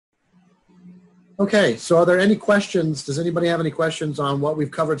Okay, so are there any questions? Does anybody have any questions on what we've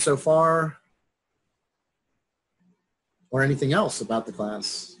covered so far? Or anything else about the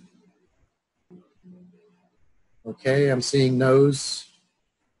class? Okay, I'm seeing no's.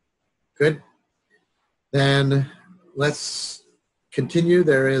 Good. Then let's continue.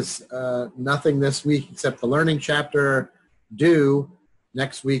 There is nothing this week except the learning chapter due.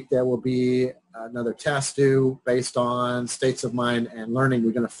 Next week there will be another test due based on states of mind and learning.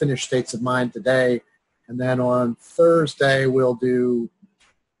 We're going to finish states of mind today, and then on Thursday we'll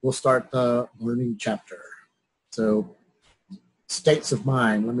start the learning chapter. So states of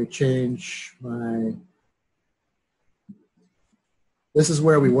mind. Let me change my. This is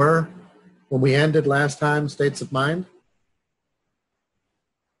where we were when we ended last time, states of mind.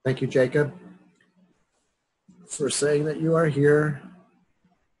 Thank you, Jacob, for saying that you are here.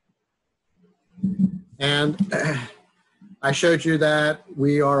 And I showed you that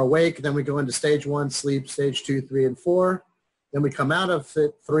we are awake, then we go into stage 1, sleep, stage 2, 3, and 4. Then we come out of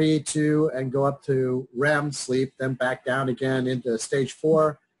 3, 2, and go up to REM, sleep, then back down again into stage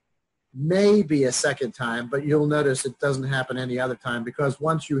 4. Maybe a second time, but you'll notice it doesn't happen any other time, because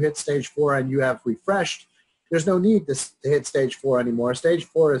once you hit stage 4 and you have refreshed, there's no need to hit stage 4 anymore. Stage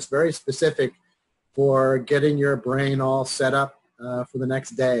 4 is very specific for getting your brain all set up for the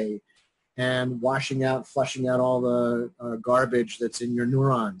next day and washing out, flushing out all the garbage that's in your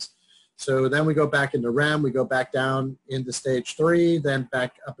neurons. So then we go back into REM, we go back down into stage 3, then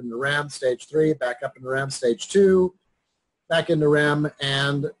back up into REM, stage 3, back up into REM, stage 2, back into REM,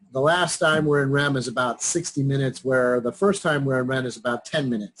 and the last time we're in REM is about 60 minutes, where the first time we're in REM is about 10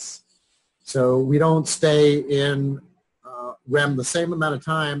 minutes. So we don't stay in REM the same amount of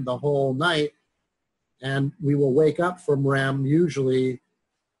time the whole night, and we will wake up from REM usually.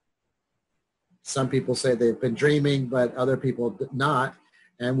 Some people say they've been dreaming, but other people not.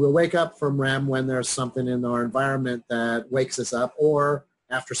 And we'll wake up from REM when there's something in our environment that wakes us up, or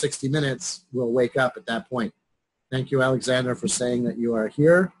after 60 minutes, we'll wake up at that point. Thank you, Alexander, for saying that you are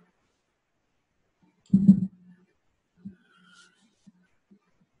here.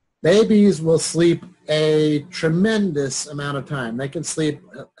 Babies will sleep a tremendous amount of time. They can sleep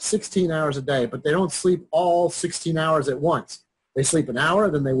 16 hours a day, but they don't sleep all 16 hours at once. They sleep an hour,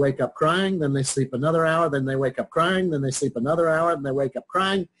 then they wake up crying, then they sleep another hour, then they wake up crying, then they sleep another hour, and they wake up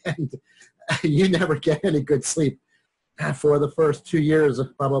crying, and you never get any good sleep for the first 2 years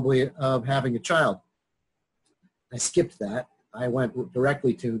of having a child. I skipped that. I went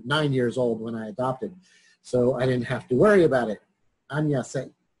directly to 9 years old when I adopted, so I didn't have to worry about it. Anya,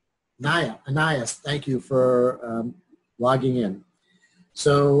 Anais, thank you for logging in.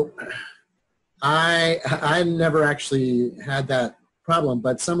 So I never actually had that problem,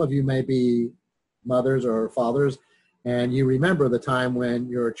 but some of you may be mothers or fathers, and you remember the time when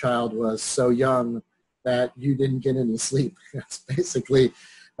your child was so young that you didn't get any sleep. It's basically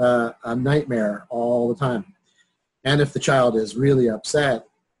a nightmare all the time. And if the child is really upset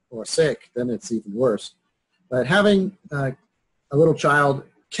or sick, then it's even worse. But having a little child,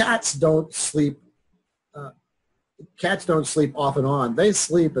 cats don't sleep off and on. They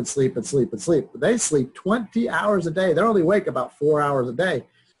sleep and sleep and sleep and sleep. They sleep 20 hours a day. They're only awake about 4 hours a day.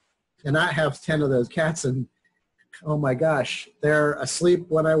 And I have 10 of those cats, and oh my gosh, they're asleep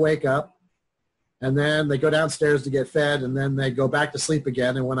when I wake up, and then they go downstairs to get fed, and then they go back to sleep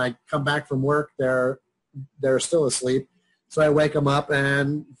again. And when I come back from work, they're still asleep. So I wake them up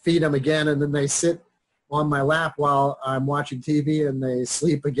and feed them again, and then they sit on my lap while I'm watching TV, and they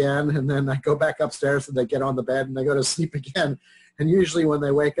sleep again, and then I go back upstairs and they get on the bed and they go to sleep again. And usually when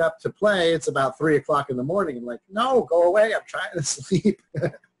they wake up to play, it's about 3 o'clock in the morning. I'm like, no, go away, I'm trying to sleep.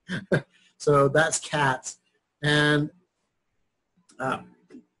 So that's cats. And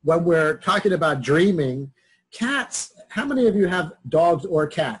when we're talking about dreaming, cats, how many of you have dogs or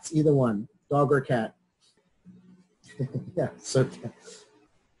cats? Either one, dog or cat? Yeah, so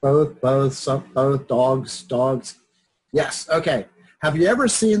both dogs. Yes, okay. Have you ever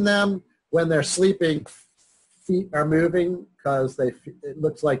seen them when they're sleeping, feet are moving because it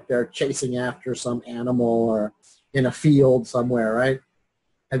looks like they're chasing after some animal or in a field somewhere, right?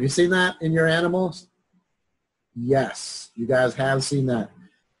 Have you seen that in your animals? Yes, you guys have seen that.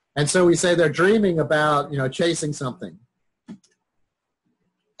 And so we say they're dreaming about, chasing something.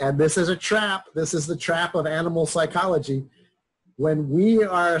 And this is a trap. This is the trap of animal psychology. When we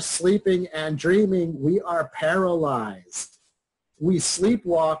are sleeping and dreaming, we are paralyzed. We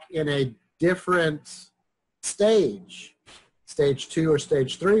sleepwalk in a different stage. Stage 2 or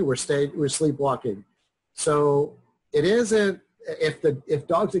stage 3, we're sleepwalking. So it isn't, if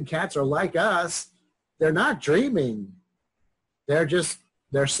dogs and cats are like us, they're not dreaming. They're just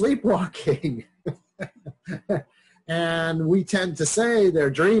they're sleepwalking. And we tend to say they're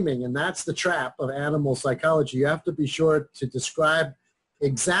dreaming, and that's the trap of animal psychology. You have to be sure to describe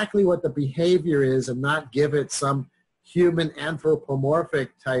exactly what the behavior is and not give it some human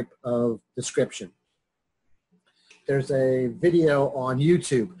anthropomorphic type of description. There's a video on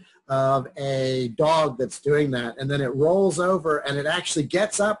YouTube of a dog that's doing that, and then it rolls over and it actually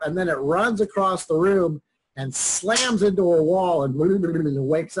gets up and then it runs across the room and slams into a wall and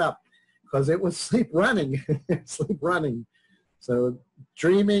wakes up because it was sleep running. Sleep running. So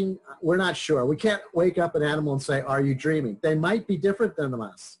dreaming, we're not sure. We can't wake up an animal and say, are you dreaming? They might be different than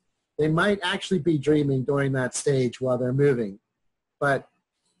us. They might actually be dreaming during that stage while they're moving. But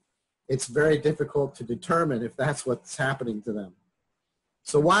it's very difficult to determine if that's what's happening to them.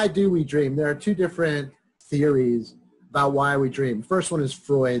 So why do we dream? There are two different theories about why we dream. First one is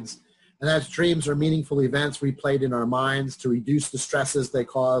Freud's, and that's dreams are meaningful events replayed in our minds to reduce the stresses they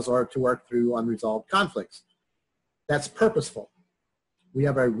cause or to work through unresolved conflicts. That's purposeful. We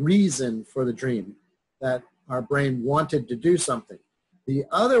have a reason for the dream, that our brain wanted to do something. The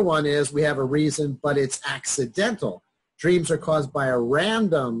other one is we have a reason, but it's accidental. Dreams are caused by a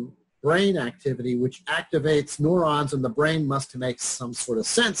random brain activity which activates neurons, and the brain must make some sort of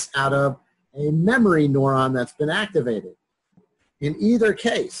sense out of a memory neuron that's been activated. In either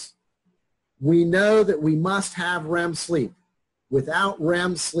case, we know that we must have REM sleep. Without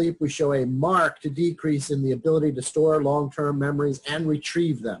REM sleep, we show a marked decrease in the ability to store long-term memories and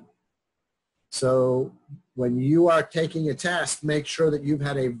retrieve them. So when you are taking a test, make sure that you've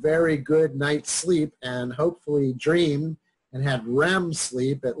had a very good night's sleep and hopefully dreamed and had REM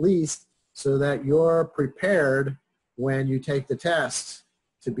sleep at least, so that you're prepared when you take the test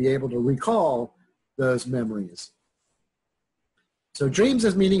to be able to recall those memories. So dreams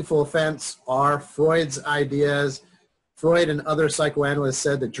as meaningful events are Freud's ideas. Freud and other psychoanalysts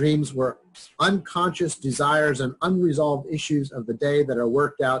said that dreams were unconscious desires and unresolved issues of the day that are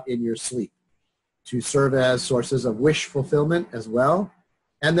worked out in your sleep to serve as sources of wish fulfillment as well.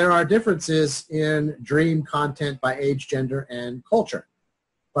 And there are differences in dream content by age, gender, and culture.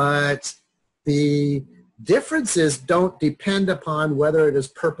 But the differences don't depend upon whether it is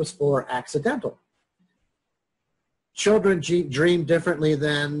purposeful or accidental. Children dream differently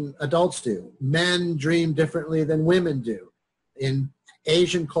than adults do. Men dream differently than women do. In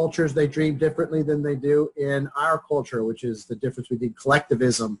Asian cultures, they dream differently than they do in our culture, which is the difference between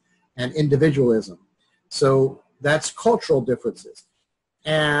collectivism and individualism. So that's cultural differences.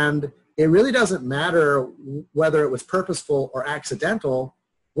 And it really doesn't matter whether it was purposeful or accidental.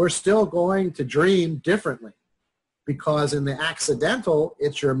 We're still going to dream differently, because in the accidental,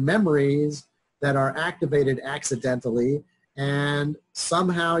 it's your memories that are activated accidentally, and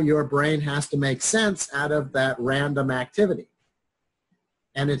somehow your brain has to make sense out of that random activity.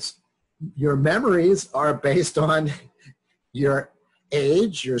 And it's your memories are based on your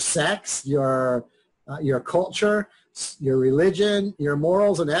age, your sex, your culture, your religion, your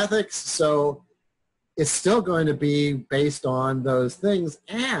morals and ethics. So it's still going to be based on those things.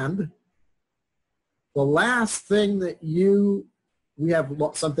 And the last thing that we have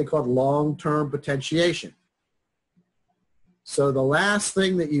something called long-term potentiation. So the last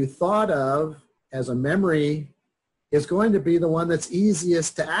thing that you thought of as a memory is going to be the one that's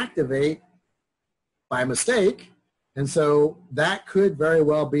easiest to activate by mistake. And so that could very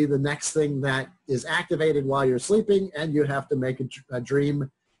well be the next thing that is activated while you're sleeping, and you have to make a dream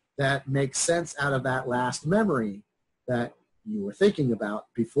that makes sense out of that last memory that you were thinking about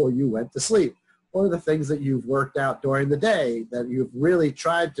before you went to sleep, or the things that you've worked out during the day that you've really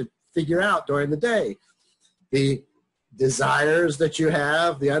tried to figure out during the day. The desires that you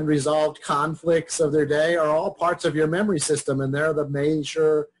have, the unresolved conflicts of their day are all parts of your memory system, and they're the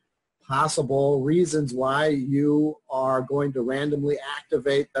major possible reasons why you are going to randomly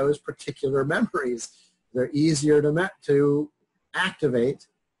activate those particular memories. They're easier to activate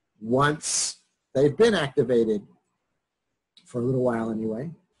once they've been activated for a little while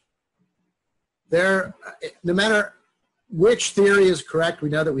anyway. No matter which theory is correct, we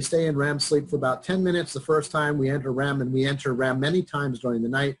know that we stay in REM sleep for about 10 minutes the first time we enter REM, and we enter REM many times during the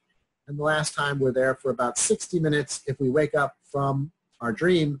night. And the last time we're there for about 60 minutes if we wake up from our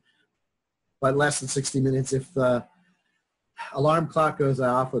dream, but less than 60 minutes if the alarm clock goes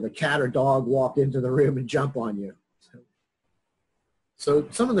off or the cat or dog walked into the room and jump on you. So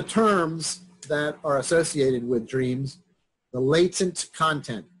some of the terms that are associated with dreams, the latent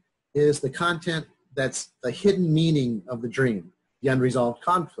content is the content that's the hidden meaning of the dream, the unresolved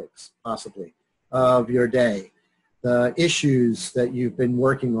conflicts, possibly, of your day, the issues that you've been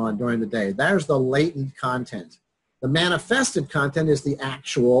working on during the day. There's the latent content. The manifested content is the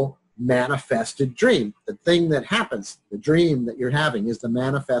actual manifested dream. The thing that happens, the dream that you're having, is the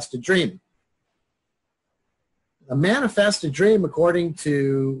manifested dream. A manifested dream, according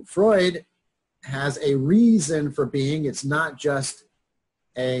to Freud, has a reason for being. It's not just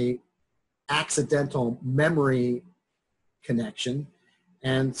a accidental memory connection.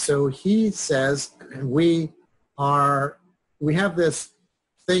 And so he says we have this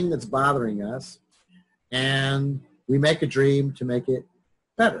thing that's bothering us, and we make a dream to make it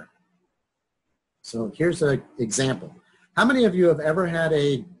better. So here's an example. How many of you have ever had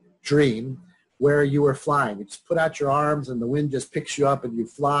a dream where you were flying? You just put out your arms and the wind just picks you up and you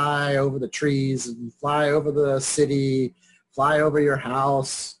fly over the trees and fly over the city, fly over your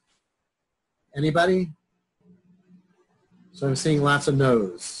house. Anybody? So I'm seeing lots of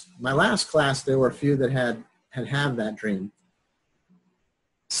no's. My last class, there were a few that had that dream.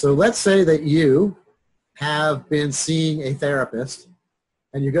 So let's say that you have been seeing a therapist,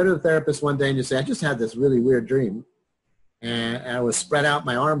 and you go to the therapist one day and you say, I just had this really weird dream, and I was spread out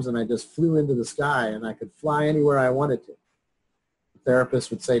my arms and I just flew into the sky and I could fly anywhere I wanted to. The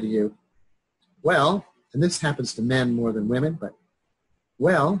therapist would say to you, well, and this happens to men more than women, but,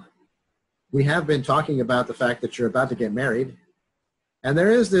 well, we have been talking about the fact that you're about to get married, and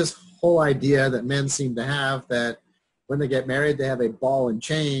there is this whole idea that men seem to have that when they get married, they have a ball and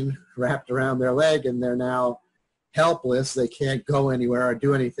chain wrapped around their leg, and they're now helpless. They can't go anywhere or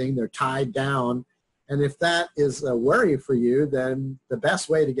do anything. They're tied down. And if that is a worry for you, then the best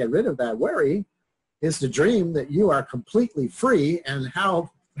way to get rid of that worry is to dream that you are completely free. And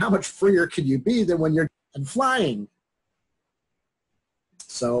how much freer can you be than when you're flying?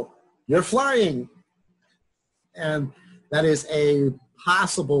 So you're flying. And that is a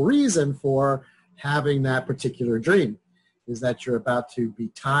possible reason for having that particular dream, is that you're about to be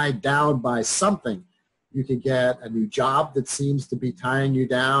tied down by something. You could get a new job that seems to be tying you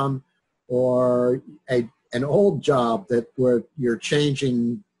down, or an old job where you're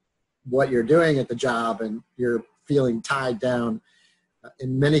changing what you're doing at the job and you're feeling tied down.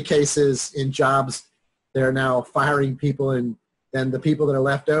 In many cases, in jobs, they're now firing people, and then the people that are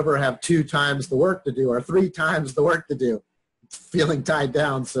left over have 2 times the work to do or 3 times the work to do, feeling tied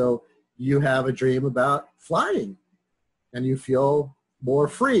down. So you have a dream about flying, and you feel more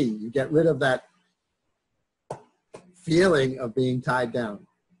free. You get rid of that feeling of being tied down.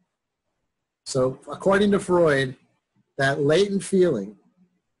 So according to Freud, that latent feeling,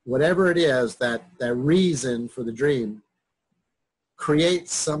 whatever it is, that reason for the dream,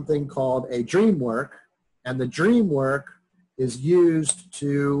 creates something called a dream work, and the dream work is used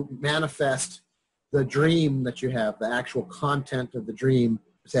to manifest the dream that you have, the actual content of the dream,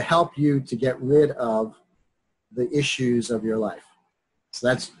 to help you to get rid of the issues of your life. So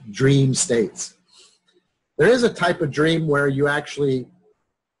that's dream states. There is a type of dream where you actually,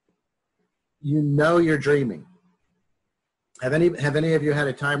 you're dreaming. Have any of you had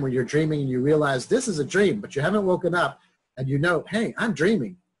a time where you're dreaming and you realize this is a dream, but you haven't woken up and you know, hey, I'm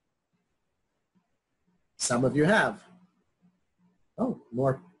dreaming? Some of you have. Oh,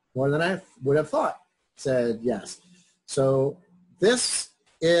 more than I would have thought, said yes. So this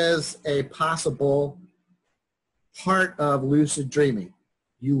is a possible part of lucid dreaming.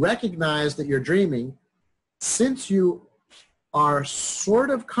 You recognize that you're dreaming since you are sort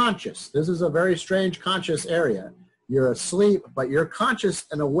of conscious. This is a very strange conscious area. You're asleep, but you're conscious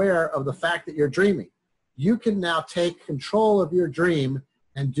and aware of the fact that you're dreaming. You can now take control of your dream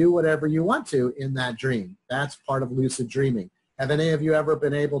and do whatever you want to in that dream. That's part of lucid dreaming. Have any of you ever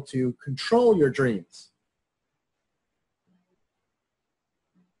been able to control your dreams?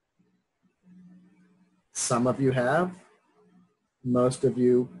 Some of you have. Most of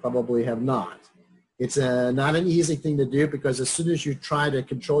you probably have not. It's not an easy thing to do, because as soon as you try to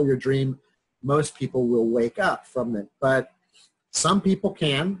control your dream, most people will wake up from it. But some people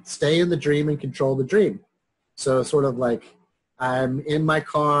can stay in the dream and control the dream. So sort of like, I'm in my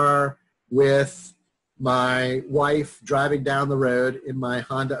car with my wife driving down the road in my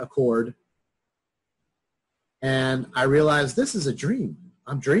Honda Accord, and I realize this is a dream.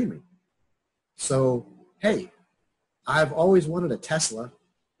 I'm dreaming. So, hey, I've always wanted a Tesla,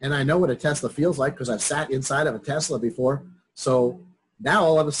 and I know what a Tesla feels like because I've sat inside of a Tesla before. So now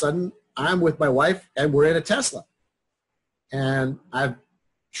all of a sudden I'm with my wife and we're in a Tesla. And I've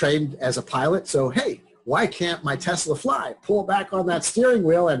trained as a pilot, so hey, why can't my Tesla fly? Pull back on that steering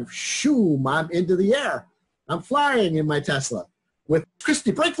wheel and shoom, I'm into the air. I'm flying in my Tesla with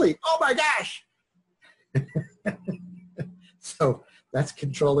Christy Brinkley. Oh my gosh. So that's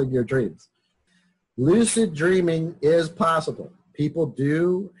controlling your dreams. Lucid dreaming is possible. People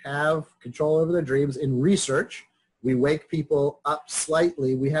do have control over their dreams. In research, We wake people up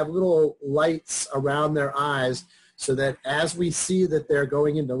slightly. We have little lights around their eyes so that as we see that they're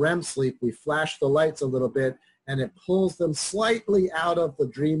going into REM sleep, we flash the lights a little bit and it pulls them slightly out of the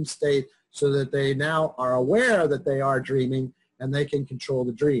dream state so that they now are aware that they are dreaming and they can control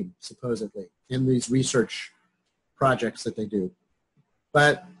the dream, supposedly, in these research projects that they do.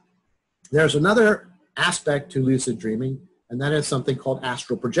 But there's another aspect to lucid dreaming, and that is something called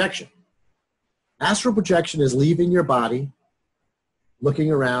astral projection. Astral projection is leaving your body,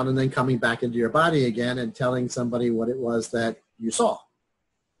 looking around, and then coming back into your body again and telling somebody what it was that you saw.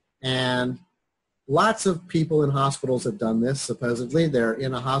 And lots of people in hospitals have done this, supposedly. They're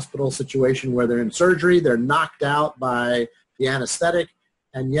in a hospital situation where they're in surgery, they're knocked out by the anesthetic,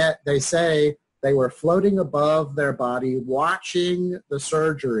 and yet they say they were floating above their body watching the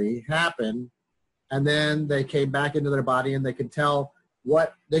surgery happen, and then they came back into their body and they could tell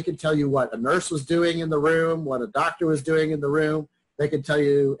you what a nurse was doing in the room, what a doctor was doing in the room. They could tell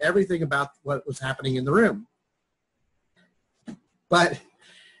you everything about what was happening in the room. But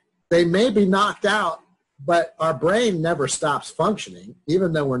they may be knocked out, but our brain never stops functioning,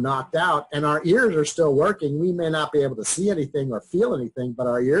 even though we're knocked out, and our ears are still working. We may not be able to see anything or feel anything, but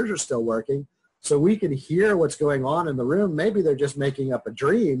our ears are still working, so we can hear what's going on in the room. Maybe they're just making up a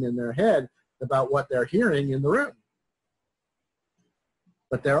dream in their head about what they're hearing in the room.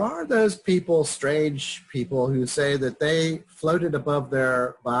 But there are those people, strange people, who say that they floated above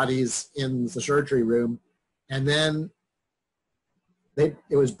their bodies in the surgery room, and then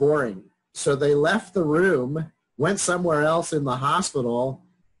it was boring. So they left the room, went somewhere else in the hospital,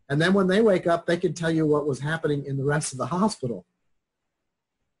 and then when they wake up, they can tell you what was happening in the rest of the hospital.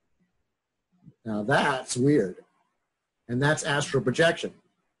 Now that's weird. And that's astral projection.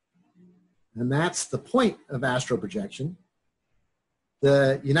 And that's the point of astral projection.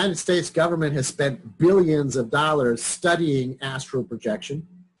 The United States government has spent billions of dollars studying astral projection.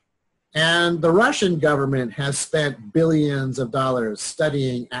 And the Russian government has spent billions of dollars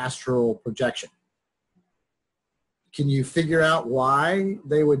studying astral projection. Can you figure out why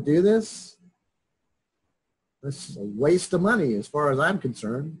they would do this? This is a waste of money as far as I'm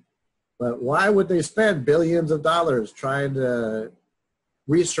concerned. But why would they spend billions of dollars trying to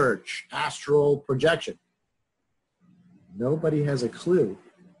research astral projection? Nobody has a clue.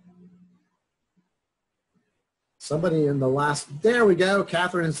 Somebody in the last, there we go,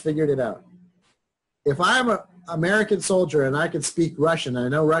 Catherine has figured it out. If I'm an American soldier and I can speak Russian, and I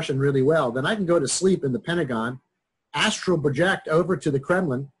know Russian really well, then I can go to sleep in the Pentagon, astral project over to the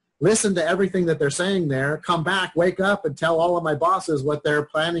Kremlin, listen to everything that they're saying there, come back, wake up, and tell all of my bosses what they're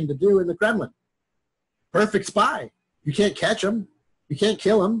planning to do in the Kremlin. Perfect spy. You can't catch them. You can't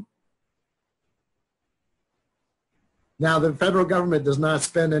kill them. Now, the federal government does not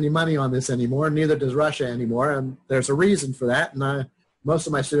spend any money on this anymore, neither does Russia anymore, and there's a reason for that. And most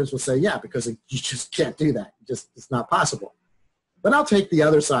of my students will say, yeah, because you just can't do that. It's not possible. But I'll take the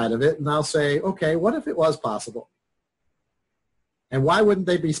other side of it, and I'll say, okay, what if it was possible? And why wouldn't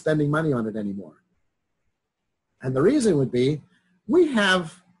they be spending money on it anymore? And the reason would be, we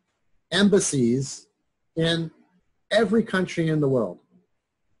have embassies in every country in the world,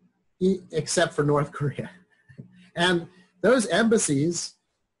 except for North Korea. And those embassies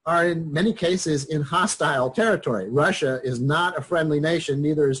are in many cases in hostile territory. Russia is not a friendly nation,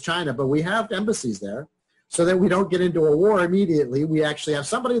 neither is China, but we have embassies there so that we don't get into a war immediately. We actually have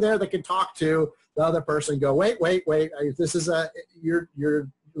somebody there that can talk to the other person, go, wait, this is you're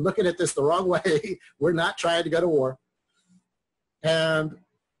looking at this the wrong way. We're not trying to go to war. And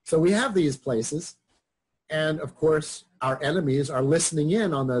so we have these places, and of course our enemies are listening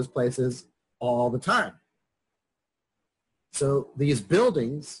in on those places all the time. So these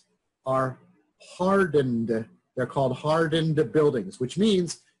buildings are hardened. They're called hardened buildings, which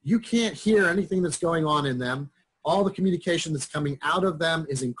means you can't hear anything that's going on in them. All the communication that's coming out of them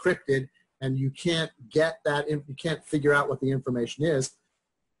is encrypted, and you can't get that, you can't figure out what the information is.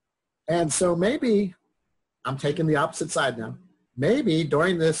 And so maybe, I'm taking the opposite side now, maybe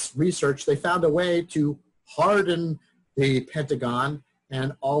during this research they found a way to harden the Pentagon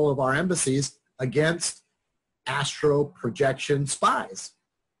and all of our embassies against astral projection spies.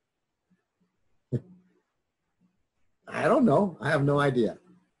 I don't know. I have no idea.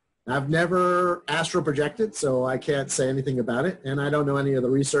 I've never astral projected, so I can't say anything about it, and I don't know any of the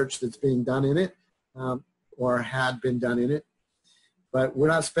research that's being done in it or had been done in it. But we're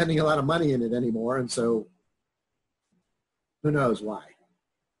not spending a lot of money in it anymore, and so who knows why.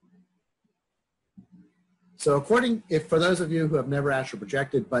 So for those of you who have never astral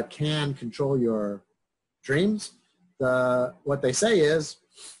projected but can control your dreams, what they say is,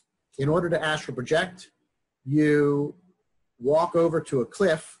 in order to astral project, you walk over to a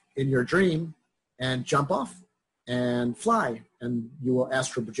cliff in your dream and jump off and fly, and you will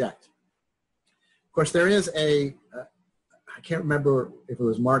astral project. Of course, there is I can't remember if it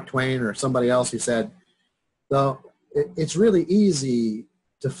was Mark Twain or somebody else who said, well, it's really easy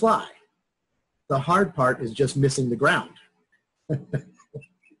to fly. The hard part is just missing the ground.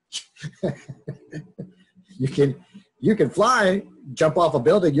 You can fly, jump off a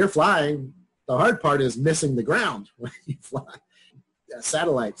building, you're flying. The hard part is missing the ground when you fly.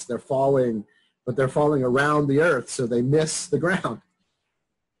 Satellites, they're falling, but they're falling around the earth, so they miss the ground.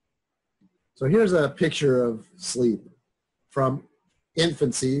 So here's a picture of sleep from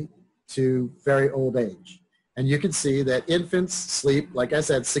infancy to very old age. And you can see that infants sleep, like I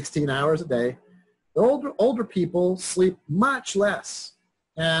said, 16 hours a day. The older people sleep much less.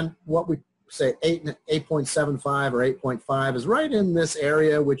 And what we say 8.75 or 8.5 is right in this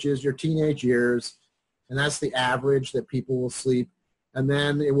area, which is your teenage years. And that's the average that people will sleep. And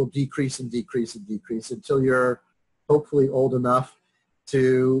then it will decrease and decrease and decrease until you're hopefully old enough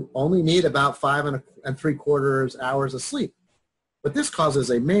to only need about 5 3/4 hours of sleep. But this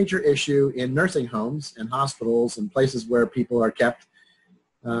causes a major issue in nursing homes and hospitals and places where people are kept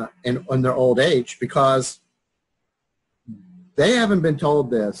in their old age, because they haven't been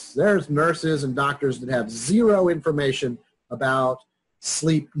told this. There's nurses and doctors that have zero information about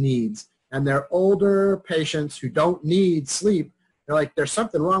sleep needs. And they're older patients who don't need sleep. They're like, there's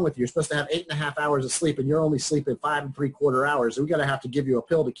something wrong with you. You're supposed to have 8.5 hours of sleep, and you're only sleeping 5 3/4 hours. So we're going to have to give you a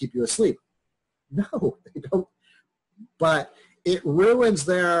pill to keep you asleep. No, they don't. But it ruins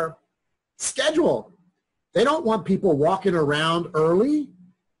their schedule. They don't want people walking around early.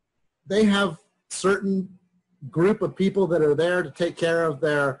 They have certain group of people that are there to take care of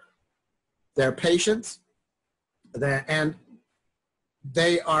their patients, and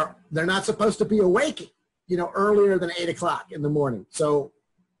they're not supposed to be awake, earlier than 8 o'clock in the morning. So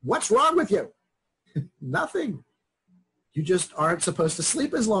what's wrong with you? Nothing. You just aren't supposed to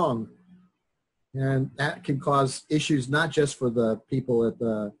sleep as long. And that can cause issues not just for the people at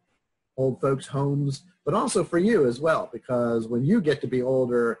the old folks' homes, but also for you as well, because when you get to be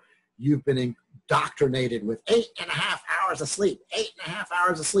older, you've been indoctrinated with 8.5 hours of sleep, 8.5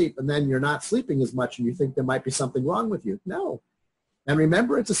 hours of sleep, and then you're not sleeping as much and you think there might be something wrong with you. No. And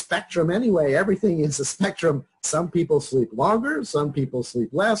remember, it's a spectrum anyway. Everything is a spectrum. Some people sleep longer, some people sleep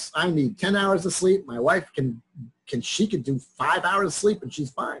less. I need 10 hours of sleep. My wife can do 5 hours of sleep and she's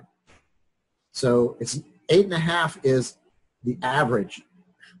fine. So it's 8.5 is the average.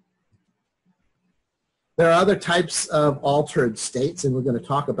 There are other types of altered states, and we're going to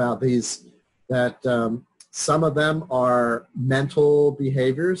talk about these, that some of them are mental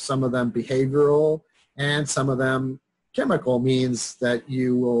behaviors, some of them behavioral, and some of them chemical, means that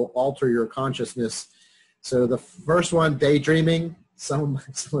you will alter your consciousness. So the first one, daydreaming, some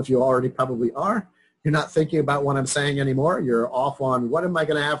of you already probably are. You're not thinking about what I'm saying anymore. You're off on, what am I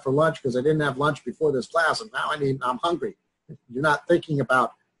going to have for lunch, because I didn't have lunch before this class, and now I'm hungry. You're not thinking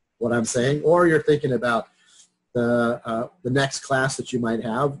about what I'm saying, or you're thinking about the next class that you might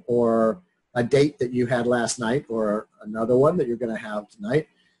have, or a date that you had last night, or another one that you're going to have tonight.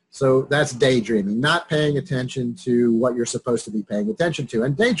 So that's daydreaming, not paying attention to what you're supposed to be paying attention to.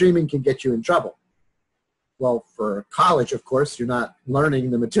 And daydreaming can get you in trouble. Well, for college, of course, you're not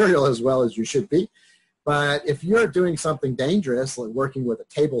learning the material as well as you should be. But if you're doing something dangerous, like working with a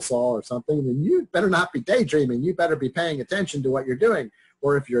table saw or something, then you better not be daydreaming. You better be paying attention to what you're doing.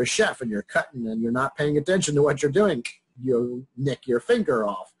 Or if you're a chef and you're cutting and you're not paying attention to what you're doing, you'll nick your finger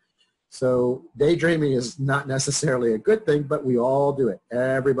off. So daydreaming is not necessarily a good thing, but we all do it.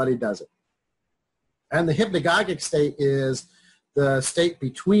 Everybody does it. And the hypnagogic state is the state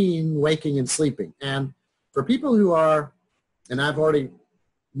between waking and sleeping. And for people who are, and I've already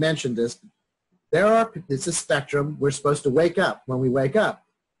mentioned this, it's a spectrum. We're supposed to wake up when we wake up.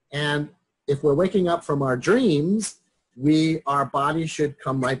 And if we're waking up from our dreams, our body should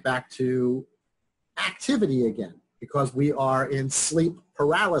come right back to activity again, because we are in sleep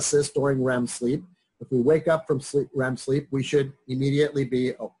paralysis during REM sleep. If we wake up from REM sleep, we should immediately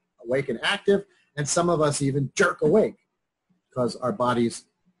be awake and active, and some of us even jerk awake because our bodies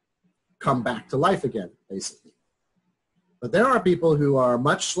come back to life again, basically. But there are people who are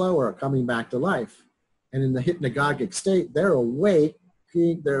much slower coming back to life, and in the hypnagogic state, they're awake,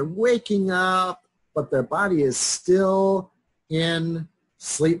 they're waking up, but their body is still in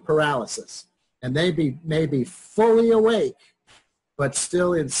sleep paralysis. And they may be fully awake, but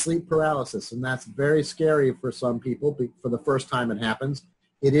still in sleep paralysis. And that's very scary for some people for the first time it happens.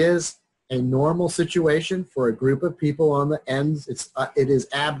 It is a normal situation for a group of people on the ends. It is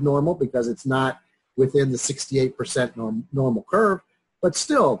abnormal because it's not within the 68% normal curve. But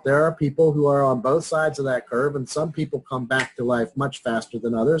still, there are people who are on both sides of that curve, and some people come back to life much faster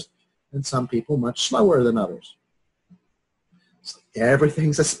than others, and some people much slower than others. So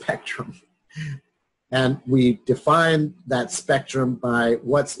everything's a spectrum. And we define that spectrum by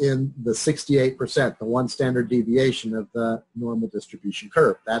what's in the 68%, the one standard deviation of the normal distribution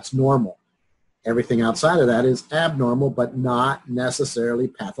curve. That's normal. Everything outside of that is abnormal, but not necessarily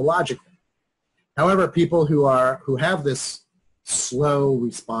pathological. However, people who have this slow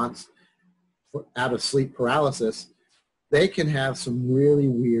response out of sleep paralysis, they can have some really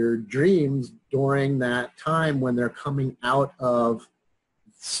weird dreams during that time when they're coming out of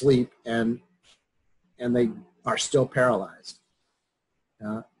sleep and they are still paralyzed.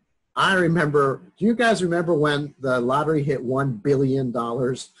 I remember, do you guys remember when the lottery hit $1 billion?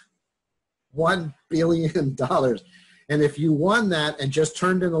 $1 billion. And if you won that and just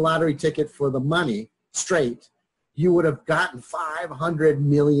turned in the lottery ticket for the money straight, you would have gotten $500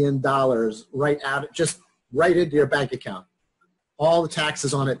 million just right into your bank account. All the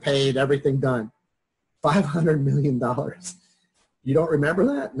taxes on it paid, everything done. $500 million. You don't remember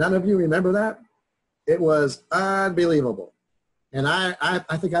that? None of you remember that? It was unbelievable. And I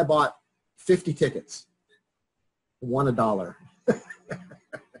think I bought 50 tickets. Won $1.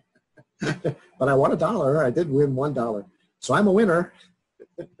 But I won $1. I did win $1. So I'm a winner.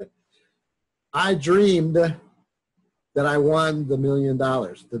 I dreamed that I won the $1 million,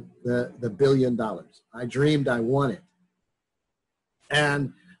 the $1 billion. I dreamed I won it.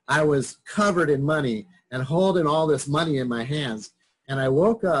 And I was covered in money and holding all this money in my hands. And I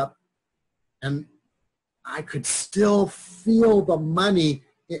woke up and I could still feel the money.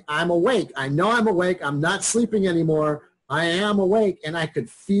 I'm awake. I know I'm awake. I'm not sleeping anymore. I am awake, and I could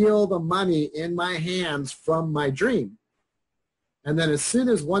feel the money in my hands from my dream. And then as soon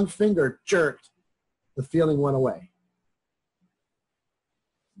as one finger jerked, the feeling went away.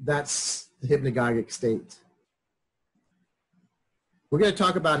 That's the hypnagogic state. We're going to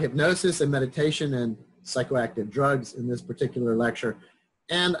talk about hypnosis and meditation and psychoactive drugs in this particular lecture.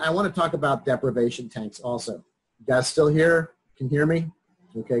 And I want to talk about deprivation tanks also. You guys still here? Can you hear me?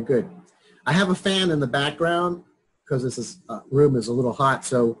 Okay, good. I have a fan in the background because this room is a little hot.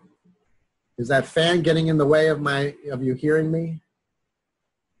 So is that fan getting in the way of you hearing me?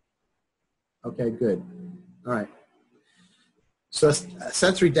 Okay, good. All right. So a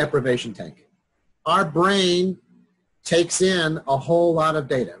sensory deprivation tank. Our brain takes in a whole lot of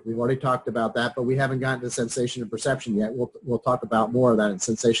data. We've already talked about that, but we haven't gotten to sensation and perception yet. We'll talk about more of that in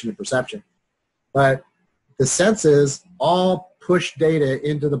sensation and perception. But the senses all push data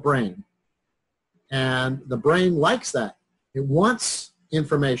into the brain. And the brain likes that. It wants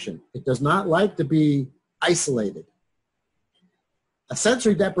information. It does not like to be isolated. A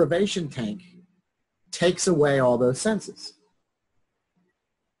sensory deprivation tank takes away all those senses.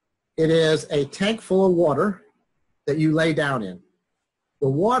 It is a tank full of water that you lay down in. The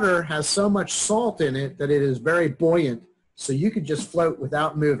water has so much salt in it that it is very buoyant, so you can just float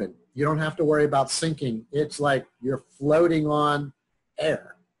without moving. You don't have to worry about sinking. It's like you're floating on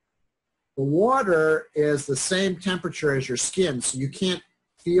air. The water is the same temperature as your skin, so you can't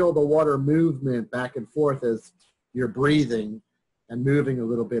feel the water movement back and forth as you're breathing and moving a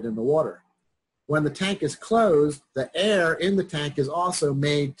little bit in the water. When the tank is closed, the air in the tank is also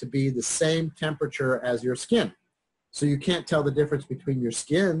made to be the same temperature as your skin. So you can't tell the difference between your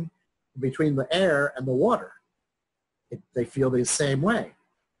skin, between the air and the water. They feel the same way.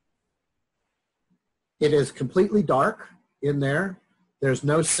 It is completely dark in there. There's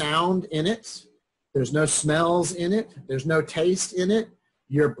no sound in it. There's no smells in it. There's no taste in it.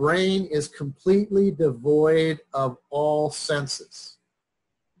 Your brain is completely devoid of all senses.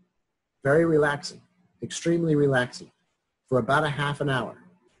 Very relaxing, extremely relaxing for about a half an hour.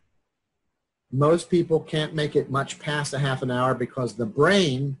 Most people can't make it much past a half an hour because the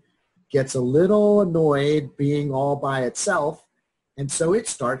brain gets a little annoyed being all by itself, and so it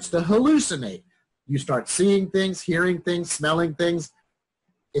starts to hallucinate. You start seeing things, hearing things, smelling things.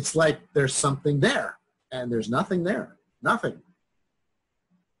 It's like there's something there, and there's nothing there, nothing.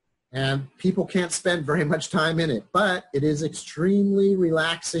 And people can't spend very much time in it, but it is extremely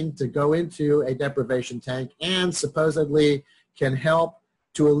relaxing to go into a deprivation tank and supposedly can help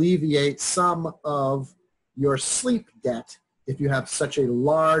to alleviate some of your sleep debt. If you have such a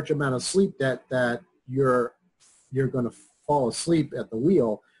large amount of sleep debt that you're going to fall asleep at the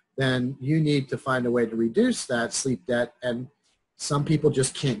wheel, then you need to find a way to reduce that sleep debt. And some people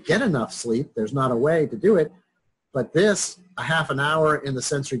just can't get enough sleep. There's not a way to do it. But this, a half an hour in the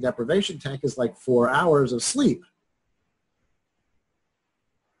sensory deprivation tank is like 4 hours of sleep.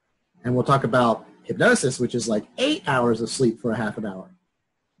 And we'll talk about hypnosis, which is like 8 hours of sleep for a half an hour.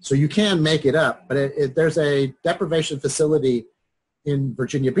 So you can make it up, but there's a deprivation facility in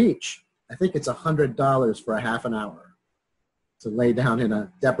Virginia Beach. I think it's $100 for a half an hour to lay down in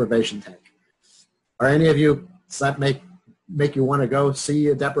a deprivation tank. Are any of you, does that make you want to go see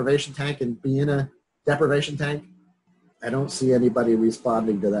a deprivation tank and be in a deprivation tank? I don't see anybody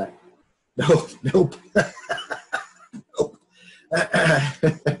responding to that. Nope.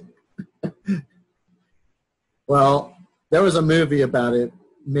 Well, there was a movie about it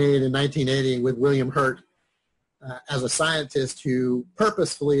made in 1980 with William Hurt as a scientist who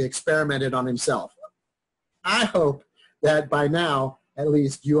purposefully experimented on himself. I hope that by now, at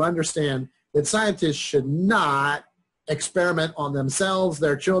least, you understand that scientists should not experiment on themselves,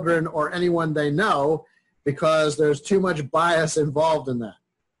 their children, or anyone they know, because there's too much bias involved in that.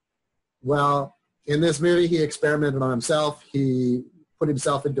 Well, in this movie, he experimented on himself. He put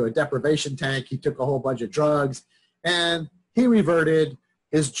himself into a deprivation tank. He took a whole bunch of drugs, and he reverted.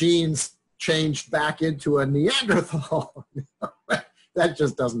 His genes changed back into a Neanderthal. That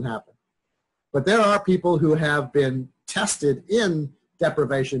just doesn't happen. But there are people who have been tested in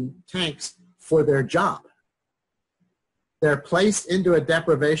deprivation tanks for their job. They're placed into a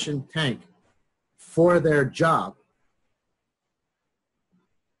deprivation tank for their job.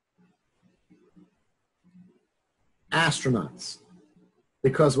 Astronauts.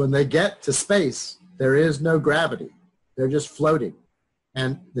 Because when they get to space, there is no gravity. They're just floating.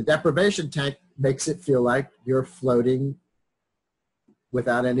 And the deprivation tank makes it feel like you're floating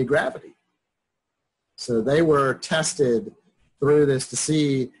without any gravity. So they were tested through this to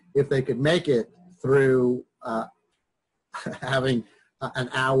see if they could make it through having an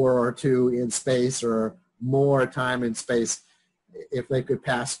hour or two in space or more time in space, if they could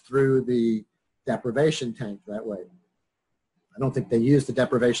pass through the deprivation tank that way. I don't think they use the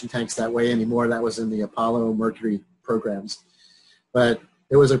deprivation tanks that way anymore. That was in the Apollo Mercury programs. But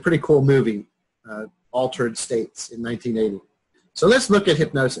it was a pretty cool movie, Altered States in 1980. So let's look at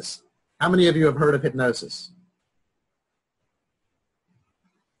hypnosis. How many of you have heard of hypnosis?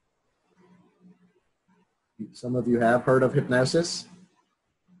 Some of you have heard of hypnosis?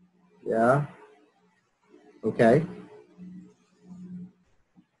 Yeah? Okay.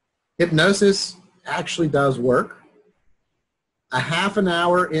 Hypnosis actually does work. A half an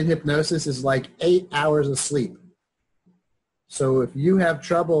hour in hypnosis is like 8 hours of sleep. So if you have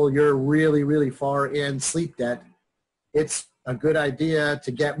trouble, you're really, really far in sleep debt, it's a good idea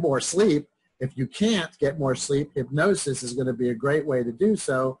to get more sleep. If you can't get more sleep, hypnosis is going to be a great way to do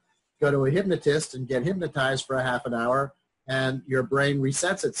so. Go to a hypnotist and get hypnotized for a half an hour, and your brain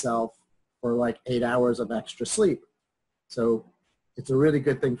resets itself for like 8 hours of extra sleep. So it's a really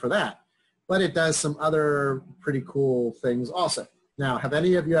good thing for that. But it does some other pretty cool things also. Now, have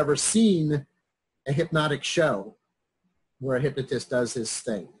any of you ever seen a hypnotic show where a hypnotist does his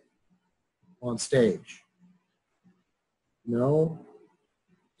thing on stage? No?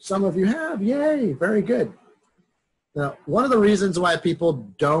 Some of you have. Yay, very good. Now, one of the reasons why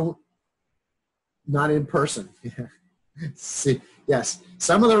people don't, not in person. See, yes,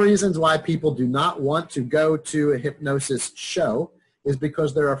 some of the reasons why people do not want to go to a hypnosis show is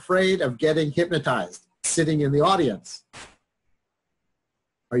because they're afraid of getting hypnotized, sitting in the audience.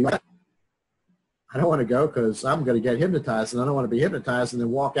 Are you? I don't want to go because I'm going to get hypnotized, and I don't want to be hypnotized and then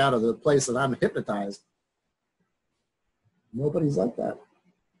walk out of the place that I'm hypnotized. Nobody's like that.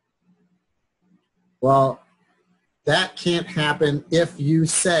 Well, that can't happen if you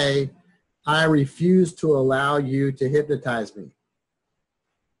say, I refuse to allow you to hypnotize me.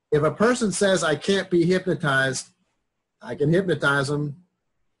 If a person says, I can't be hypnotized, I can hypnotize them.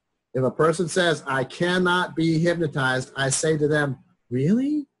 If a person says, I cannot be hypnotized, I say to them,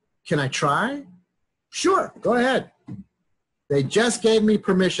 really? Can I try? Sure, go ahead. They just gave me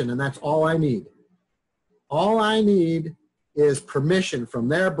permission, and that's all I need. All I need is permission from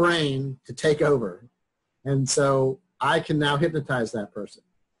their brain to take over. And so I can now hypnotize that person.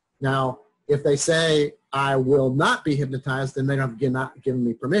 Now, if they say, I will not be hypnotized, then they have not given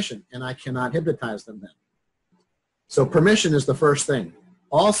me permission, and I cannot hypnotize them then. So permission is the first thing.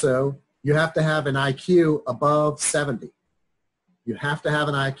 Also, you have to have an IQ above 70. You have to have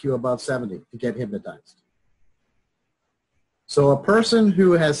an IQ above 70 to get hypnotized. So a person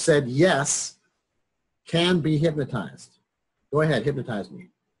who has said yes can be hypnotized. Go ahead, hypnotize me.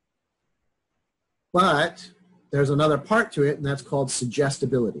 But there's another part to it, and that's called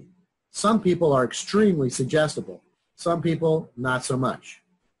suggestibility. Some people are extremely suggestible. Some people, not so much.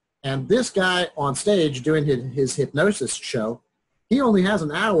 And this guy on stage doing his hypnosis show, he only has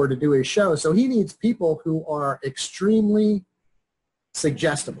an hour to do his show, so he needs people who are extremely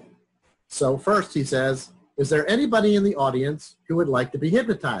suggestible. So first he says, is there anybody in the audience who would like to be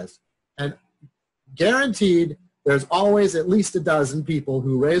hypnotized? And guaranteed, there's always at least a dozen people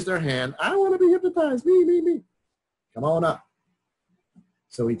who raise their hand. I want to be hypnotized. Me. Come on up.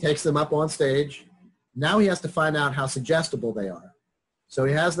 So he takes them up on stage. Now he has to find out how suggestible they are. So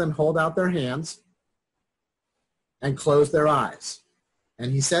he has them hold out their hands and close their eyes.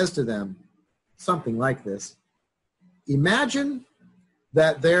 And he says to them something like this. Imagine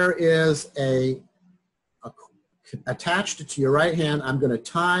that there is attached to your right hand, I'm going to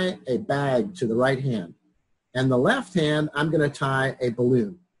tie a bag to the right hand. And the left hand, I'm going to tie a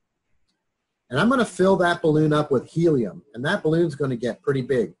balloon. And I'm going to fill that balloon up with helium. And that balloon's going to get pretty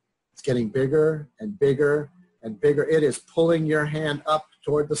big. It's getting bigger and bigger and bigger. It is pulling your hand up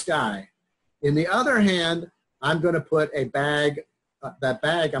toward the sky. In the other hand, I'm going to put a bag, that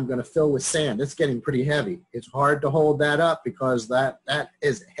bag I'm going to fill with sand. It's getting pretty heavy. It's hard to hold that up because that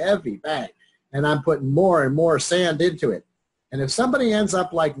is a heavy bag. And I'm putting more and more sand into it. And if somebody ends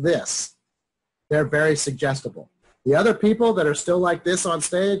up like this, they're very suggestible. The other people that are still like this on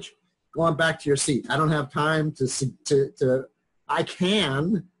stage, go on back to your seat. I don't have time I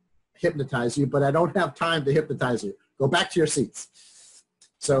can hypnotize you, but I don't have time to hypnotize you. Go back to your seats.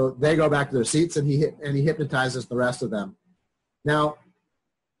 So they go back to their seats, and he hypnotizes the rest of them. Now,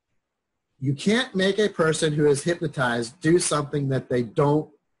 you can't make a person who is hypnotized do something that they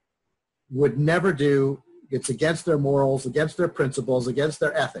would never do. It's against their morals, against their principles, against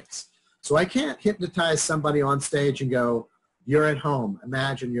their ethics. So I can't hypnotize somebody on stage and go, you're at home.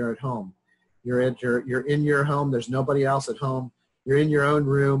 Imagine you're at home. You're in your home. There's nobody else at home. You're in your own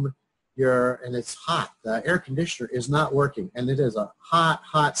room. And it's hot. The air conditioner is not working, and it is a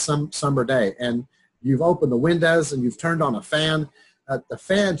hot summer day. And you've opened the windows and you've turned on a fan. The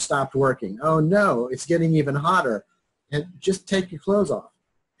fan stopped working. Oh no, it's getting even hotter. And just take your clothes off.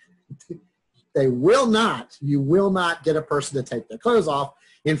 You will not get a person to take their clothes off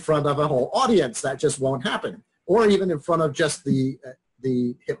in front of a whole audience. That just won't happen. Or even in front of just the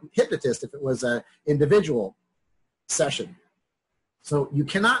hypnotist if it was an individual session. So you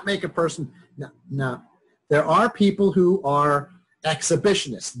cannot make a person, no. There are people who are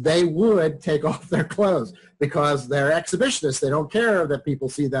exhibitionists. They would take off their clothes because they're exhibitionists. They don't care that people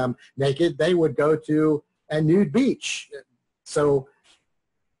see them naked. They would go to a nude beach. So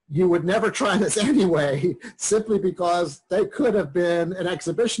you would never try this anyway, simply because they could have been an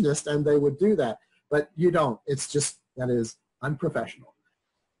exhibitionist and they would do that. But you don't. It's just, that is unprofessional.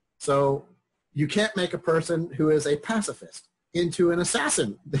 So you can't make a person who is a pacifist into an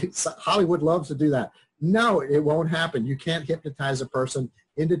assassin. Hollywood loves to do that. No, it won't happen. You can't hypnotize a person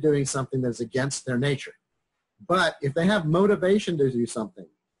into doing something that's against their nature. But if they have motivation to do something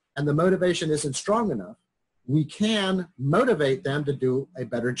and the motivation isn't strong enough, we can motivate them to do a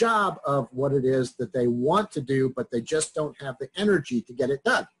better job of what it is that they want to do, but they just don't have the energy to get it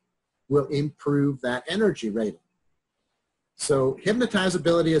done. We'll improve that energy rating. So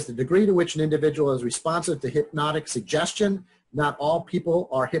hypnotizability is the degree to which an individual is responsive to hypnotic suggestion. Not all people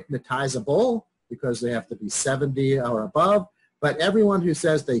are hypnotizable because they have to be 70 or above, but everyone who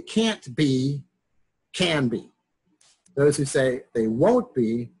says they can't be, can be. Those who say they won't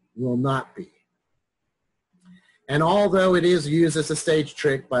be, will not be. And although it is used as a stage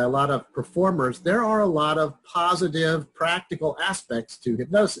trick by a lot of performers, there are a lot of positive, practical aspects to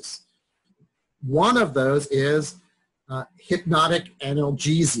hypnosis. One of those is hypnotic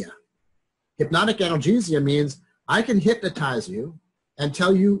analgesia. Hypnotic analgesia means I can hypnotize you and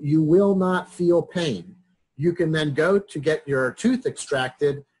tell you you will not feel pain. You can then go to get your tooth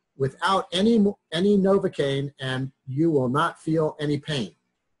extracted without any Novocaine, and you will not feel any pain,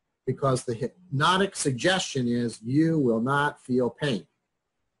 because the hypnotic suggestion is you will not feel pain.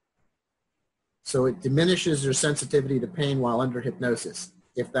 So it diminishes your sensitivity to pain while under hypnosis,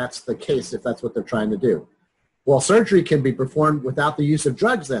 if that's the case, if that's what they're trying to do. Well, surgery can be performed without the use of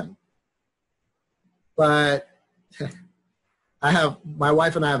drugs then. But my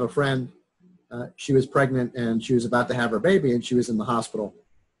wife and I have a friend, she was pregnant and she was about to have her baby and she was in the hospital.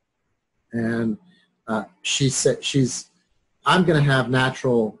 And she said, I'm going to have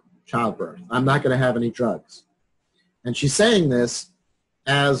natural childbirth. I'm not going to have any drugs. And she's saying this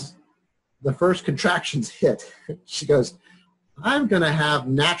as the first contractions hit. She goes, I'm going to have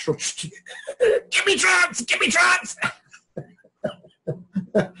natural, give me drugs, give me drugs.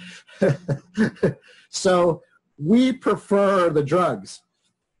 So we prefer the drugs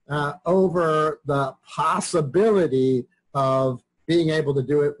over the possibility of being able to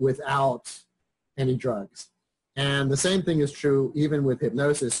do it without any drugs. And the same thing is true even with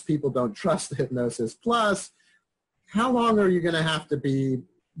hypnosis. People don't trust the hypnosis. Plus, how long are you going to have to be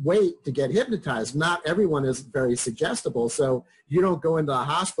wait to get hypnotized. Not everyone is very suggestible, so you don't go into a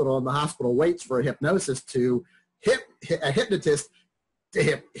hospital and the hospital waits for a hypnosis to a hypnotist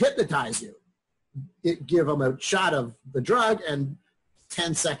to hypnotize you. Give them a shot of the drug, and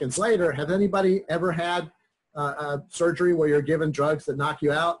 10 seconds later, have anybody ever had surgery where you're given drugs that knock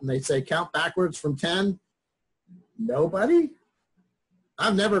you out and they say count backwards from 10? Nobody?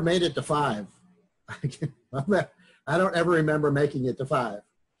 I've never made it to 5. I don't ever remember making it to 5.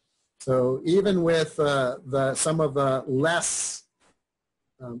 So even with some of the less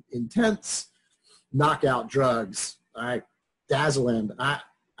intense knockout drugs, like Dazzland, I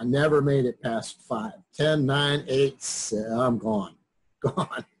never made it past 5. 10, 9, 8, I'm gone.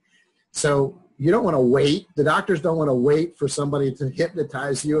 So you don't want to wait. The doctors don't want to wait for somebody to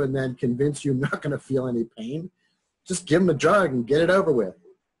hypnotize you and then convince you you're not going to feel any pain. Just give them a drug and get it over with.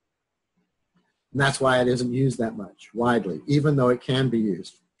 And that's why it isn't used that much widely, even though it can be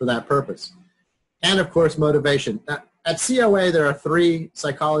used for that purpose. And of course, motivation. At COA, there are 3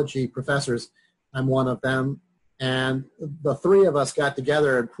 psychology professors. I'm one of them. And the 3 of us got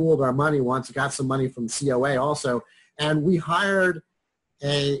together and pooled our money once, got some money from COA also, and we hired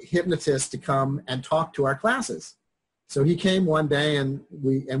a hypnotist to come and talk to our classes. So he came one day, and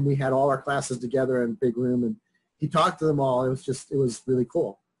we had all our classes together in a big room, and he talked to them all. It was really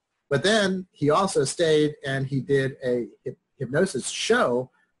cool. But then he also stayed and he did a hypnosis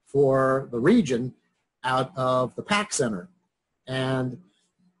show for the region out of the PAC Center. And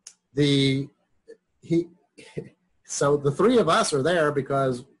so the 3 of us are there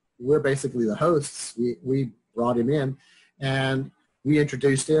because we're basically the hosts. We brought him in and we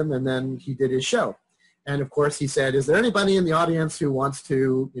introduced him, and then he did his show. And of course he said, is there anybody in the audience who wants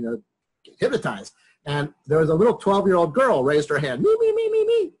to, get hypnotized? And there was a little 12-year-old girl raised her hand, me, me, me, me,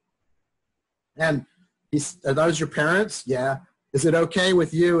 me. And he said, are those your parents? Yeah. Is it okay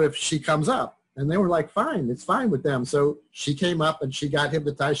with you if she comes up? And they were like, fine, it's fine with them. So she came up and she got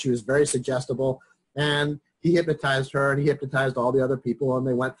hypnotized. She was very suggestible. And he hypnotized her and he hypnotized all the other people, and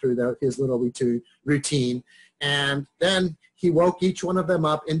they went through his little routine. And then he woke each one of them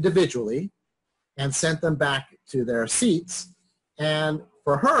up individually and sent them back to their seats. And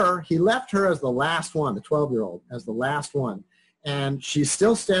for her, he left her as the last one, the 12-year-old, as the last one. And she's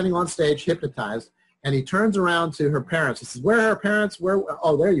still standing on stage hypnotized. And he turns around to her parents. He says, where are her parents?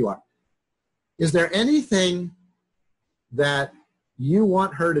 Oh, there you are. Is there anything that you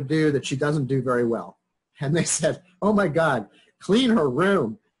want her to do that she doesn't do very well? And they said, oh my God, clean her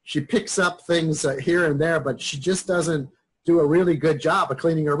room. She picks up things here and there, but she just doesn't do a really good job of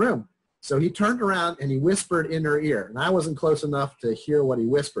cleaning her room. So he turned around and he whispered in her ear. And I wasn't close enough to hear what he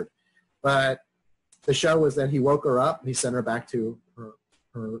whispered. But the show was that he woke her up and he sent her back to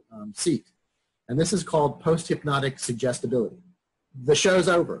her seat. And this is called post-hypnotic suggestibility. The show's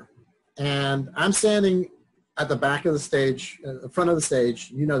over. And I'm standing at the back of the stage, front of the stage,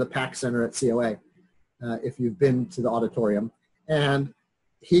 the PAC Center at COA, if you've been to the auditorium. And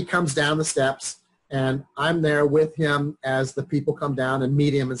he comes down the steps, and I'm there with him as the people come down and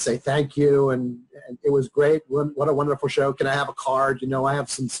meet him and say thank you, and it was great. What a wonderful show. Can I have a card? I have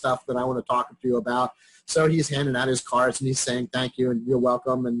some stuff that I want to talk to you about. So he's handing out his cards, and he's saying thank you and you're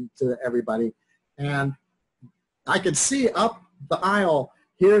welcome and to everybody. And I could see up the aisle,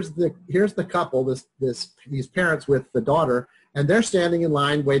 here's the couple, these parents with the daughter, and they're standing in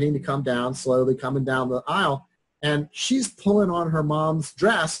line waiting to come down, slowly coming down the aisle. And she's pulling on her mom's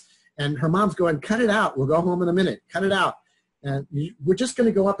dress, and her mom's going, cut it out. We'll go home in a minute. Cut it out. And we're just going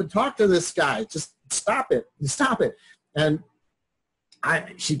to go up and talk to this guy. Just stop it. Stop it. And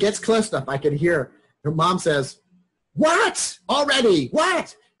she gets close enough. I can hear her mom says, what? Already?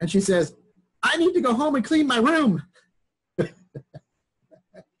 What? And she says, I need to go home and clean my room.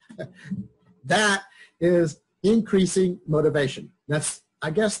 That is increasing motivation. That's,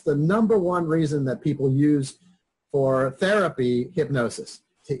 I guess, the number one reason that people use for therapy hypnosis,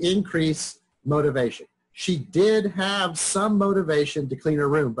 to increase motivation. She did have some motivation to clean her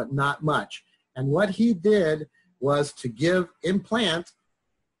room, but not much. And what he did was to implant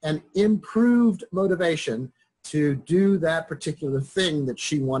an improved motivation to do that particular thing that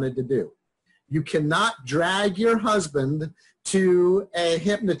she wanted to do. You cannot drag your husband to a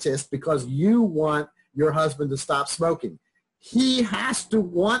hypnotist because you want your husband to stop smoking. He has to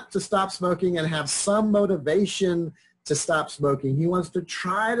want to stop smoking and have some motivation to stop smoking. He wants to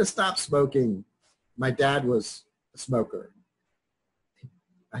try to stop smoking. My dad was a smoker.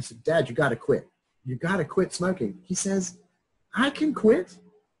 I said, Dad, you got to quit. You got to quit smoking. He says, I can quit.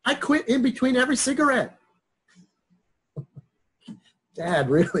 I quit in between every cigarette. Dad,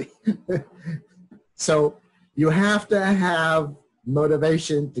 really? So you have to have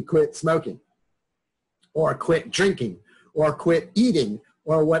motivation to quit smoking or quit drinking or quit eating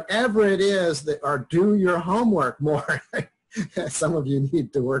or whatever it is that, or do your homework more. Some of you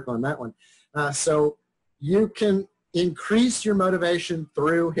need to work on that one. So you can increase your motivation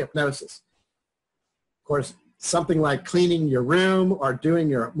through hypnosis. Of course, something like cleaning your room or doing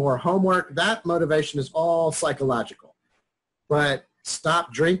your more homework, that motivation is all psychological. But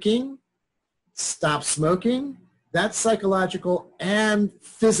stop drinking, stop smoking, that's psychological and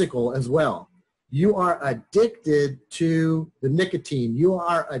physical as well. You are addicted to the nicotine. You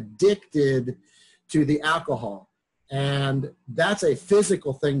are addicted to the alcohol. And that's a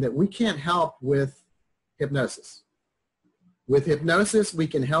physical thing that we can't help with hypnosis. With hypnosis, we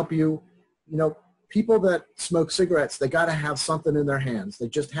can help you. You know, people that smoke cigarettes, they got to have something in their hands. They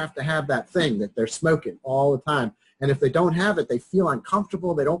just have to have that thing that they're smoking all the time. And if they don't have it, they feel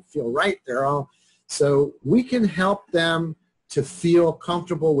uncomfortable. They don't feel right. So we can help them to feel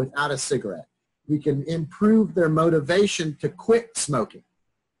comfortable without a cigarette. We can improve their motivation to quit smoking.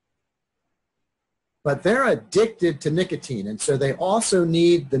 But they're addicted to nicotine, and so they also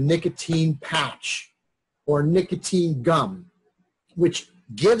need the nicotine patch or nicotine gum, which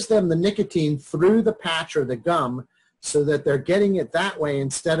gives them the nicotine through the patch or the gum so that they're getting it that way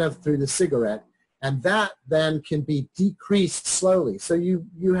instead of through the cigarette. And that then can be decreased slowly. So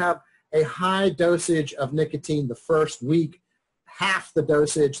you have a high dosage of nicotine the first week, half the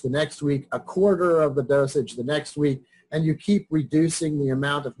dosage the next week, a quarter of the dosage the next week, and you keep reducing the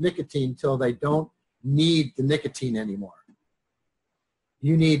amount of nicotine till they don't need the nicotine anymore.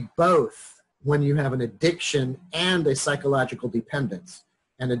 You need both when you have an addiction and a psychological dependence.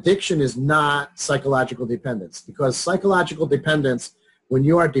 And addiction is not psychological dependence, because psychological dependence, when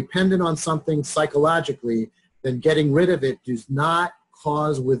you are dependent on something psychologically, then getting rid of it does not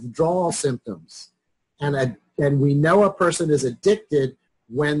cause withdrawal symptoms. And we know a person is addicted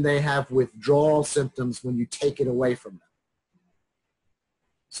when they have withdrawal symptoms when you take it away from them.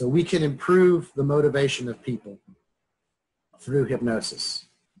 So we can improve the motivation of people through hypnosis.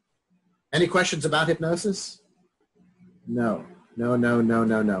 Any questions about hypnosis? No.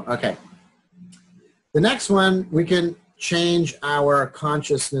 Okay. The next one, we can change our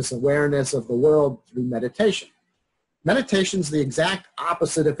consciousness awareness of the world through meditation. Meditation is the exact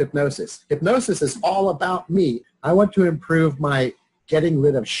opposite of hypnosis. Hypnosis is all about me. I want to improve my getting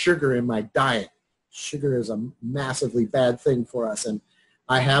rid of sugar in my diet. Sugar is a massively bad thing for us, and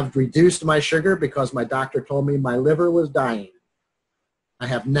I have reduced my sugar because my doctor told me my liver was dying. I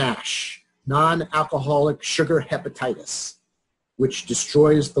have NASH, non-alcoholic sugar hepatitis, which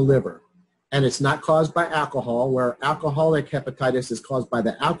destroys the liver. And it's not caused by alcohol, where alcoholic hepatitis is caused by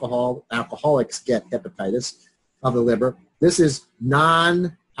the alcohol. Alcoholics get hepatitis of the liver. This is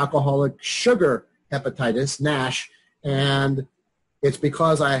non-alcoholic sugar hepatitis, NASH, and it's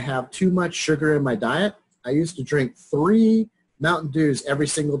because I have too much sugar in my diet. I used to drink 3 Mountain Dews every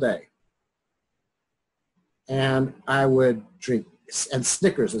single day. And I would drink, and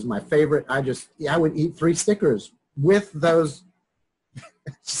Snickers is my favorite. I would eat 3 Snickers with those,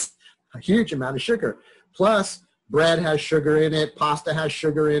 a huge amount of sugar. Plus, bread has sugar in it, pasta has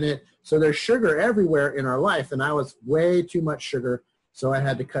sugar in it. So there's sugar everywhere in our life, and I was way too much sugar, so I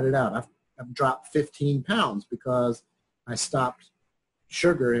had to cut it out. I've dropped 15 pounds because I stopped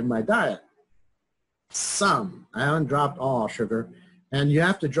sugar in my diet. Some. I haven't dropped all sugar. And you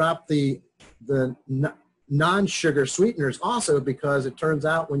have to drop the non-sugar sweeteners also, because it turns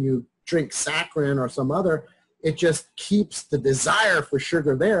out when you drink saccharin or some other, it just keeps the desire for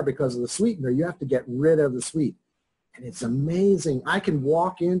sugar there because of the sweetener. You have to get rid of the sweet. And it's amazing. I can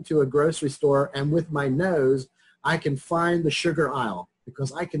walk into a grocery store, and with my nose, I can find the sugar aisle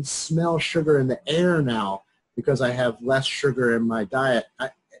because I can smell sugar in the air now because I have less sugar in my diet.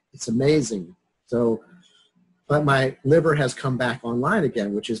 It's amazing. So, but my liver has come back online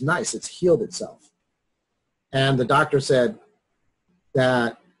again, which is nice. It's healed itself. And the doctor said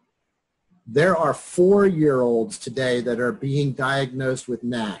that there are 4-year-olds today that are being diagnosed with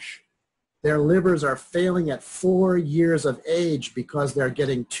NASH. Their livers are failing at 4 years of age because they're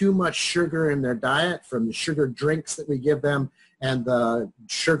getting too much sugar in their diet from the sugar drinks that we give them and the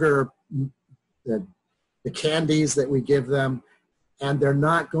sugar, the candies that we give them. And they're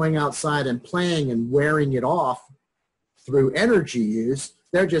not going outside and playing and wearing it off through energy use.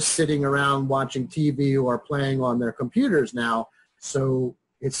 They're just sitting around watching TV or playing on their computers now. So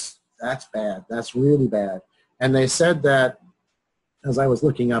that's bad. That's really bad. And they said that, as I was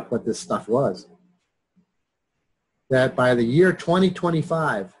looking up what this stuff was, that by the year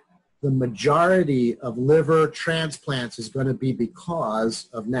 2025, the majority of liver transplants is going to be because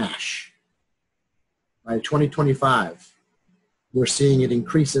of NASH. By 2025. we're seeing it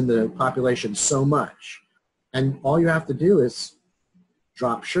increase in the population so much. And all you have to do is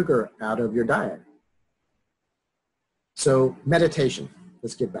drop sugar out of your diet. So meditation,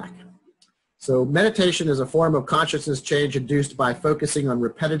 let's get back. So meditation is a form of consciousness change induced by focusing on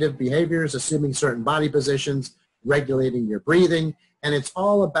repetitive behaviors, assuming certain body positions, regulating your breathing, and it's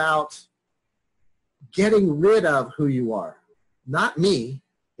all about getting rid of who you are. Not me.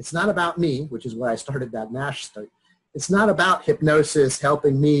 It's not about me, which is where I started that NASH study. It's not about hypnosis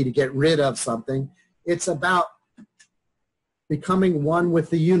helping me to get rid of something. It's about becoming one with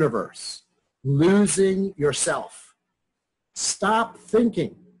the universe, losing yourself. Stop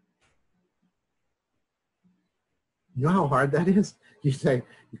thinking. You know how hard that is? You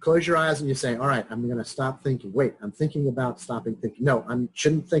close your eyes and you say, all right, I'm going to stop thinking. Wait, I'm thinking about stopping thinking. No, I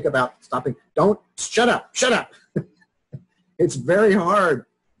shouldn't think about stopping. Don't, shut up, shut up. It's very hard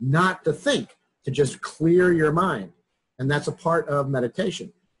not to think, to just clear your mind. And that's a part of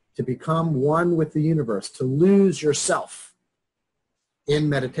meditation, to become one with the universe, to lose yourself in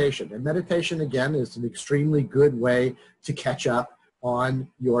meditation. And meditation, again, is an extremely good way to catch up on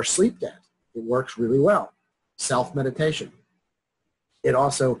your sleep debt. It works really well. Self-meditation. It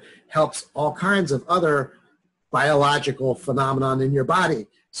also helps all kinds of other biological phenomenon in your body.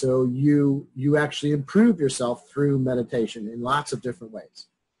 So you actually improve yourself through meditation in lots of different ways.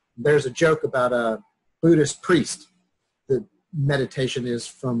 There's a joke about a Buddhist priest. The meditation is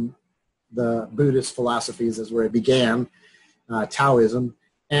from the Buddhist philosophies, is where it began, Taoism.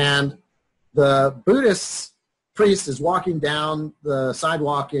 And the Buddhist priest is walking down the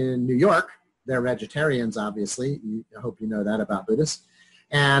sidewalk in New York. They're vegetarians, obviously. I hope you know that about Buddhists.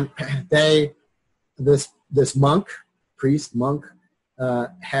 And this monk, is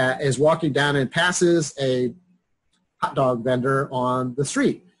walking down and passes a hot dog vendor on the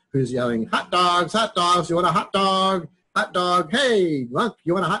street who's yelling, hot dogs, you want a hot dog? Hot dog, hey, monk,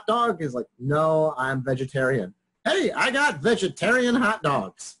 you want a hot dog? He's like, no, I'm vegetarian. Hey, I got vegetarian hot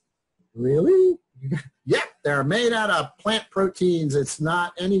dogs. Really? Yeah, they're made out of plant proteins. It's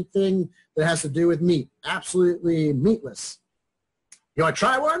not anything that has to do with meat. Absolutely meatless. You want to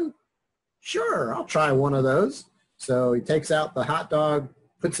try one? Sure, I'll try one of those. So he takes out the hot dog,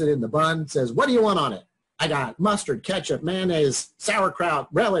 puts it in the bun, says, what do you want on it? I got mustard, ketchup, mayonnaise, sauerkraut,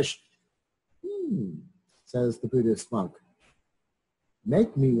 relish. Says the Buddhist monk.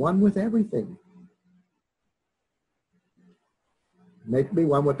 Make me one with everything. Make me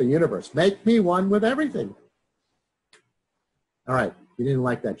one with the universe. Make me one with everything. All right, you didn't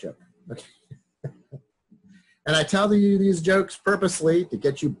like that joke. Okay. And I tell you these jokes purposely to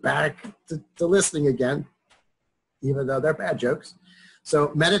get you back to listening again, even though they're bad jokes.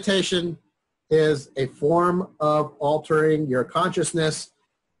 So meditation is a form of altering your consciousness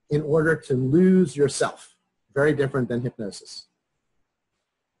in order to lose yourself. Very different than hypnosis.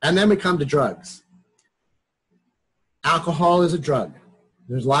 And then we come to drugs. Alcohol is a drug.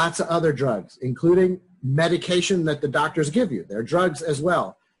 There's lots of other drugs, including medication that the doctors give you. They're drugs as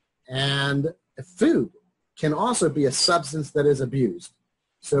well. And food can also be a substance that is abused.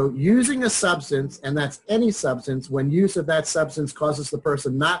 So using a substance, and that's any substance, when use of that substance causes the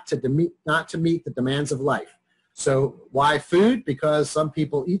person not to meet the demands of life. So why food? Because some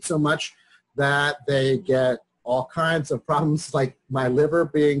people eat so much that they get all kinds of problems, like my liver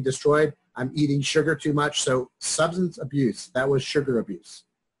being destroyed. I'm eating sugar too much. So substance abuse, that was sugar abuse.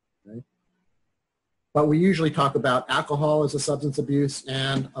 Right? But we usually talk about alcohol as a substance abuse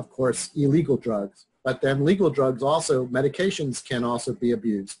and, of course, illegal drugs. But then legal drugs also, medications can also be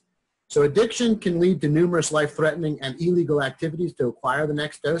abused. So addiction can lead to numerous life-threatening and illegal activities to acquire the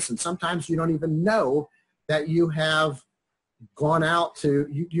next dose. And sometimes you don't even know that you have gone out to,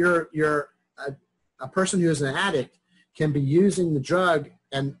 a person who is an addict can be using the drug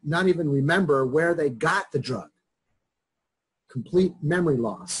and not even remember where they got the drug. Complete memory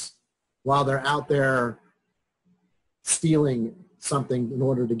loss while they're out there stealing something in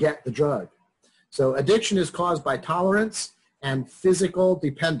order to get the drug. So addiction is caused by tolerance and physical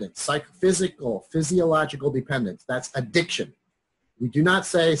dependence, physiological dependence. That's addiction. We do not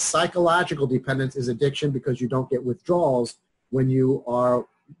say psychological dependence is addiction because you don't get withdrawals when you are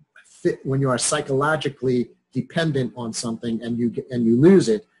psychologically dependent on something and you lose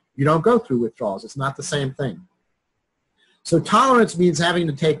it. You don't go through withdrawals. It's not the same thing. So tolerance means having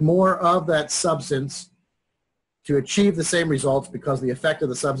to take more of that substance to achieve the same results because the effect of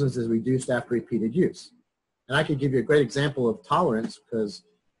the substance is reduced after repeated use. And I could give you a great example of tolerance because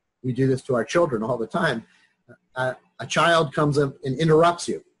we do this to our children all the time. A child comes up and interrupts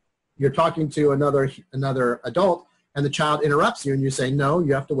you. You're talking to another adult and the child interrupts you and you say, no,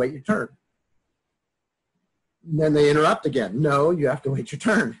 you have to wait your turn. then they interrupt again. No, you have to wait your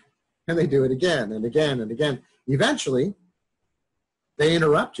turn. And they do it again and again and again. Eventually, they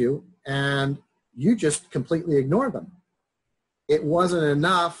interrupt you and you just completely ignore them. It wasn't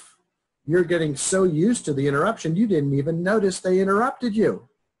enough. You're getting so used to the interruption, you didn't even notice they interrupted you.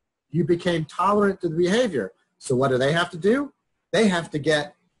 You became tolerant to the behavior. So what do they have to do? They have to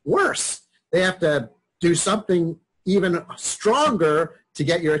get worse. They have to do something even stronger to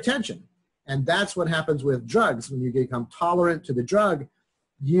get your attention. And that's what happens with drugs. When you become tolerant to the drug,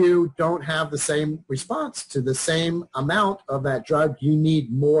 you don't have the same response to the same amount of that drug. You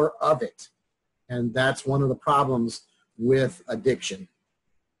need more of it. And that's one of the problems with addiction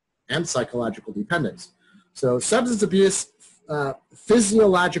and psychological dependence. So substance abuse,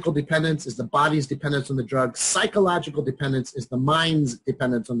 physiological dependence is the body's dependence on the drug. Psychological dependence is the mind's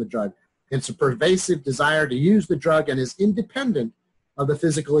dependence on the drug. It's a pervasive desire to use the drug and is independent of the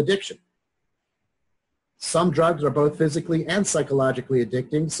physical addiction. Some drugs are both physically and psychologically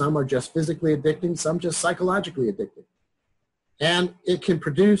addicting. Some are just physically addicting, some just psychologically addicting. And it can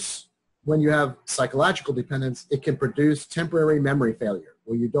produce, when you have psychological dependence, it can produce temporary memory failure,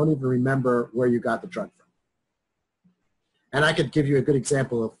 where you don't even remember where you got the drug from. And I could give you a good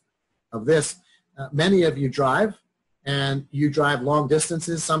example of this. Many of you drive, and you drive long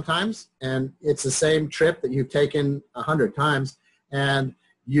distances sometimes, and it's the same trip that you've taken 100 times, and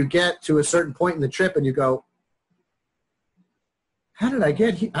you get to a certain point in the trip and you go, how did I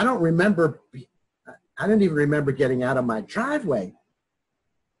get here? I don't remember. I didn't even remember getting out of my driveway.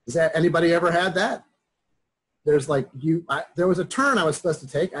 Is that anybody ever had that? There's like there was a turn I was supposed to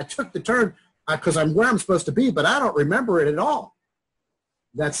take. I took the turn because I'm where I'm supposed to be, but I don't remember it at all.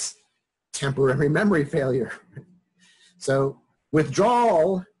 That's temporary memory failure. So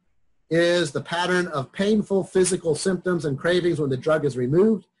withdrawal is the pattern of painful physical symptoms and cravings when the drug is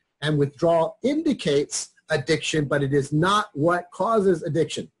removed, and withdrawal indicates addiction, but it is not what causes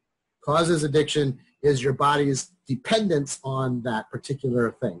addiction. Causes addiction is your body's dependence on that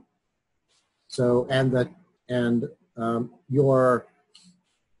particular thing. So,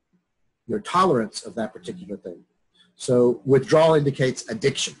 your tolerance of that particular thing. So withdrawal indicates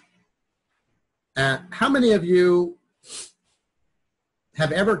addiction. How many of you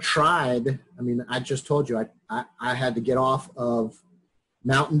have ever tried, I mean, I just told you I had to get off of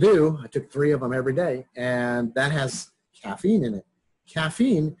Mountain Dew. I took 3 of them every day, and that has caffeine in it.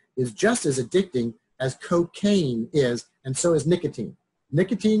 Caffeine is just as addicting as cocaine is, and so is nicotine.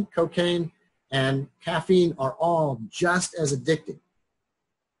 Nicotine, cocaine, and caffeine are all just as addicting.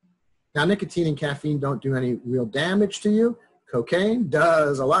 Now, nicotine and caffeine don't do any real damage to you. Cocaine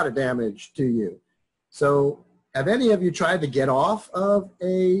does a lot of damage to you. So have any of you tried to get off of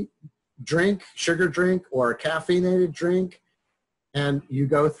a drink, sugar drink, or a caffeinated drink, and you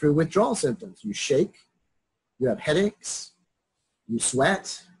go through withdrawal symptoms? You shake, you have headaches, you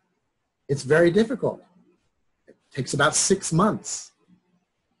sweat. It's very difficult. It takes about 6 months.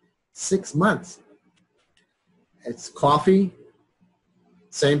 6 months. It's coffee,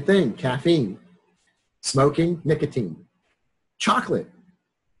 same thing, caffeine, smoking, nicotine, chocolate,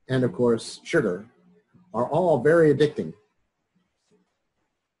 and of course, sugar are all very addicting.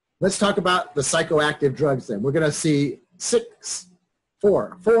 Let's talk about the psychoactive drugs then. We're going to see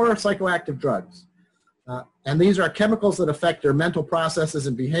four psychoactive drugs. And these are chemicals that affect your mental processes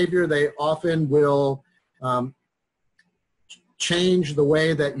and behavior. They often will change the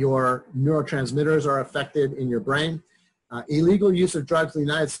way that your neurotransmitters are affected in your brain. Illegal use of drugs in the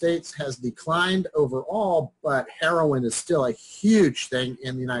United States has declined overall, but heroin is still a huge thing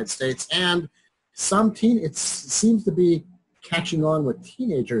in the United States. And it seems to be catching on with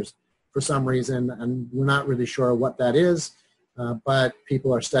teenagers for some reason, and we're not really sure what that is. But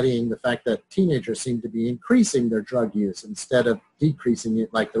people are studying the fact that teenagers seem to be increasing their drug use instead of decreasing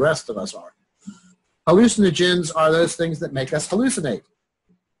it like the rest of us are. Hallucinogens are those things that make us hallucinate.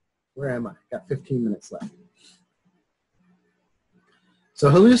 Where am I? Got 15 minutes left. So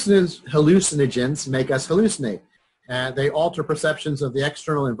hallucinogens make us hallucinate. They alter perceptions of the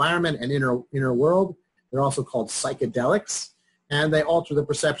external environment and inner world. They're also called psychedelics, and they alter the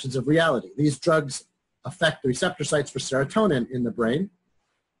perceptions of reality. These drugs affect the receptor sites for serotonin in the brain.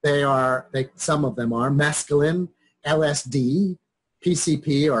 Some of them are mescaline, LSD,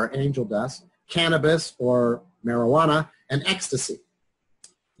 PCP or angel dust, cannabis or marijuana, and ecstasy.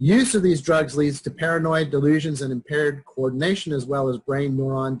 Use of these drugs leads to paranoid delusions and impaired coordination as well as brain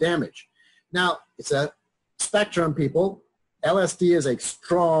neuron damage. Now, it's a spectrum, people. LSD is a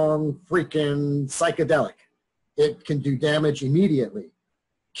strong freaking psychedelic. It can do damage immediately.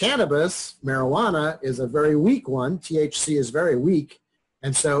 Cannabis, marijuana, is a very weak one. THC is very weak,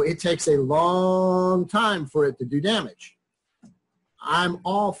 And so it takes a long time for it to do damage. I'm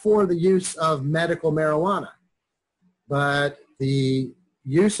all for the use of medical marijuana, but the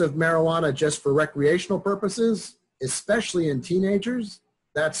use of marijuana just for recreational purposes, especially in teenagers,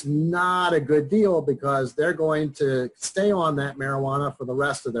 that's not a good deal because they're going to stay on that marijuana for the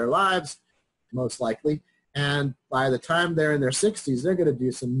rest of their lives, most likely. And by the time they're in their 60s, they're going to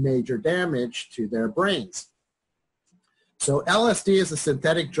do some major damage to their brains. So LSD is a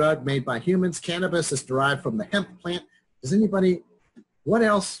synthetic drug made by humans. Cannabis is derived from the hemp plant. Does anybody, what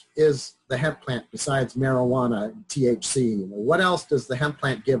else is the hemp plant besides marijuana, THC? What else does the hemp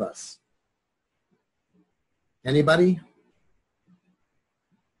plant give us? Anybody?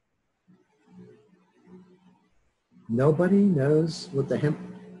 Nobody knows what the hemp,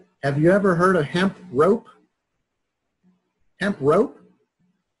 have you ever heard of hemp rope? Hemp rope?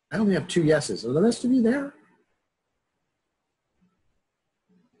 I only have 2 yeses. Are the rest of you there?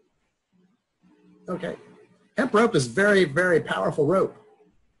 Okay. Hemp rope is very, very powerful rope.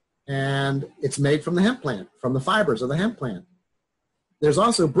 And it's made from the hemp plant, from the fibers of the hemp plant. There's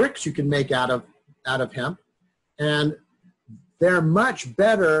also bricks you can make out of hemp. And they're much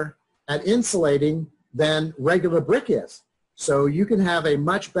better at insulating than regular brick is. So you can have a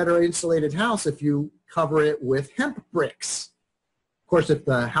much better insulated house if you cover it with hemp bricks. Of course, if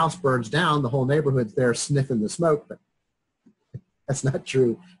the house burns down, the whole neighborhood's there sniffing the smoke, but that's not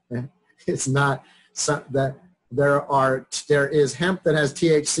true. It's not that there is hemp that has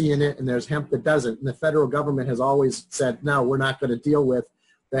THC in it and there's hemp that doesn't. And the federal government has always said, no, we're not going to deal with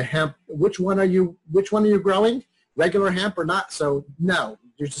the hemp. Which one are you growing? Regular hemp or not? So no,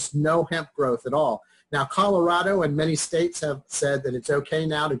 there's just no hemp growth at all. Now, Colorado and many states have said that it's okay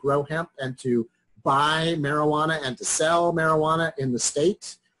now to grow hemp and to buy marijuana and to sell marijuana in the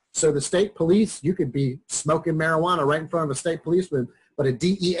state. So the state police, you could be smoking marijuana right in front of a state policeman, but a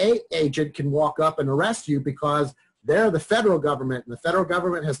DEA agent can walk up and arrest you because they're the federal government, and the federal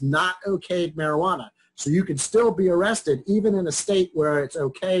government has not okayed marijuana. So you can still be arrested even in a state where it's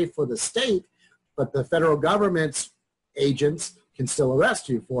okay for the state, but the federal government's agents can still arrest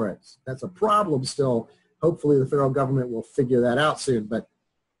you for it. That's a problem still. Hopefully the federal government will figure that out soon. But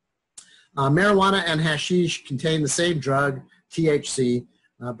marijuana and hashish contain the same drug, THC,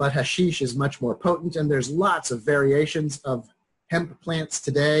 but hashish is much more potent, and there's lots of variations of hemp plants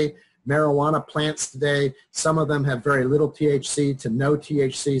today, marijuana plants today. Some of them have very little THC to no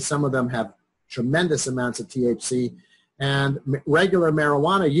THC. Some of them have tremendous amounts of THC. And regular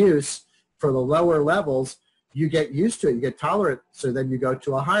marijuana use for the lower levels, you get used to it, you get tolerant, so then you go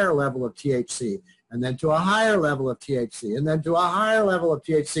to a higher level of THC, and then to a higher level of THC, and then to a higher level of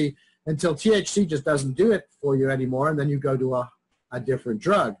THC, until THC just doesn't do it for you anymore, and then you go to a different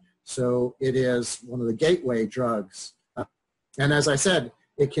drug. So it is one of the gateway drugs. And as I said,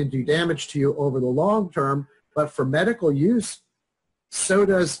 it can do damage to you over the long term, but for medical use, so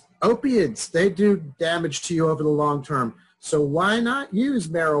does opiates. They do damage to you over the long term. So why not use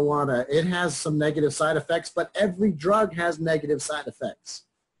marijuana? It has some negative side effects, but every drug has negative side effects.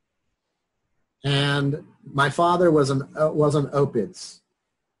 And my father was on opiates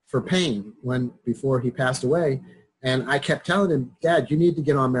for pain before he passed away. And I kept telling him, Dad, you need to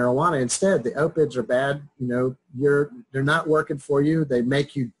get on marijuana instead. The opiates are bad. You know, they're not working for you. They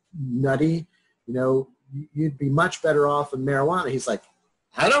make you nutty. You know, you'd be much better off with marijuana. He's like,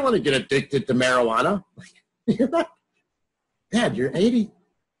 I don't want to get addicted to marijuana. You're not, Dad, you're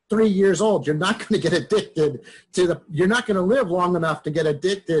 83 years old. You're not going to get addicted to you're not going to live long enough to get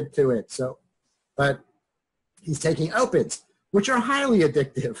addicted to it. So, but he's taking opiates, which are highly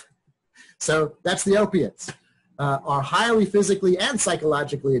addictive. So that's the opiates. Are highly physically and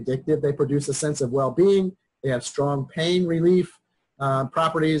psychologically addictive. They produce a sense of well-being. They have strong pain relief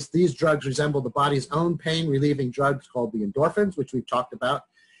properties. These drugs resemble the body's own pain-relieving drugs called the endorphins, which we've talked about.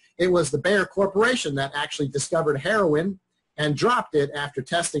 It was the Bayer Corporation that actually discovered heroin and dropped it after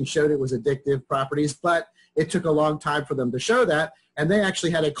testing showed it was addictive properties, but it took a long time for them to show that, and they actually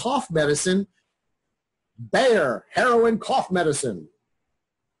had a cough medicine, Bayer heroin cough medicine.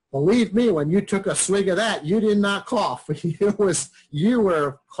 Believe me, when you took a swig of that, you did not cough. You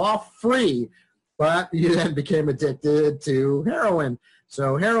were cough-free, but you then became addicted to heroin.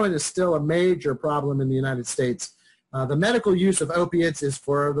 So heroin is still a major problem in the United States. The medical use of opiates is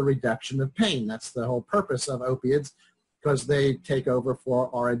for the reduction of pain. That's the whole purpose of opiates, because they take over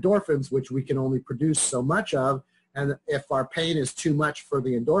for our endorphins, which we can only produce so much of. And if our pain is too much for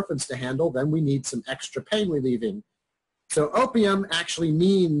the endorphins to handle, then we need some extra pain relieving. So opium actually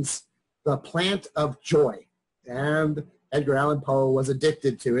means the plant of joy. And Edgar Allan Poe was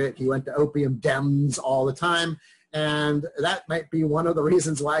addicted to it. He went to opium dens all the time. And that might be one of the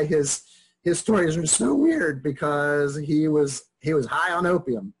reasons why his stories are so weird, because he was high on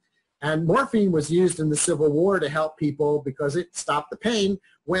opium. And morphine was used in the Civil War to help people because it stopped the pain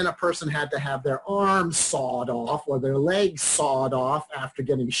when a person had to have their arms sawed off or their legs sawed off after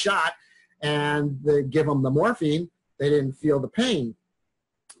getting shot, and they give them the morphine, they didn't feel the pain.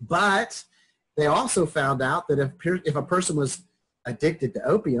 But they also found out that if a person was addicted to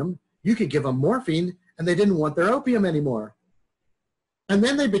opium, you could give them morphine and they didn't want their opium anymore. And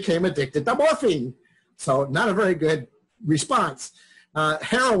then they became addicted to morphine. So not a very good response.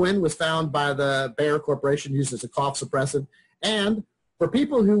 Heroin was found by the Bayer Corporation used as a cough suppressant. And for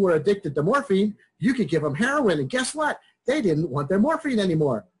people who were addicted to morphine, you could give them heroin. And guess what? They didn't want their morphine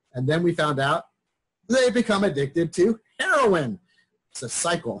anymore. And then we found out they become addicted to heroin. It's a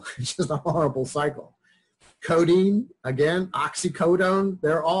cycle. It's just a horrible cycle. Codeine, again, oxycodone,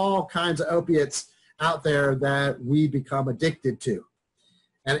 there are all kinds of opiates out there that we become addicted to.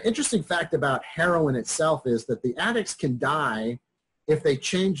 And an interesting fact about heroin itself is that the addicts can die if they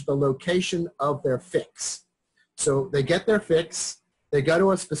change the location of their fix. So they get their fix, they go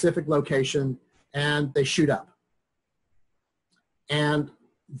to a specific location, and they shoot up. And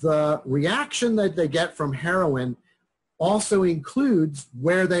the reaction that they get from heroin also includes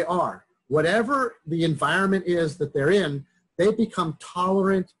where they are. Whatever the environment is that they're in, they become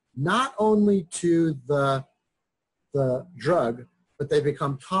tolerant not only to the drug, but they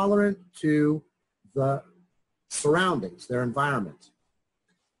become tolerant to the surroundings, their environment.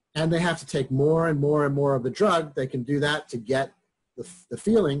 And they have to take more and more and more of the drug. They can do that to get the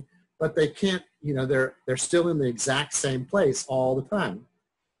feeling, but they can't, they're still in the exact same place all the time.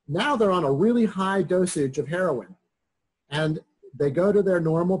 Now they're on a really high dosage of heroin, and they go to their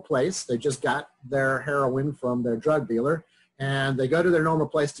normal place. They just got their heroin from their drug dealer, and they go to their normal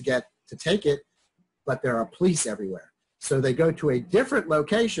place to take it, but there are police everywhere. So they go to a different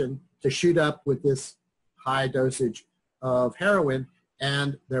location to shoot up with this high dosage of heroin,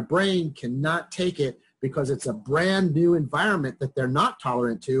 and their brain cannot take it because it's a brand new environment that they're not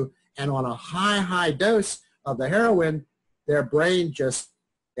tolerant to, and on a high dose of the heroin, their brain just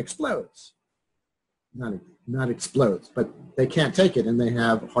explodes. Not explodes, but they can't take it, and they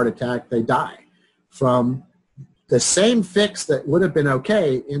have a heart attack, they die from the same fix that would have been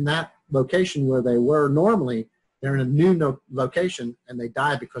okay in that location where they were normally. They're in a new location, and they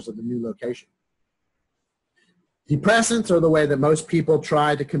die because of the new location. Depressants are the way that most people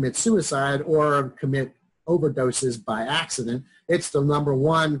try to commit suicide or commit overdoses by accident. It's the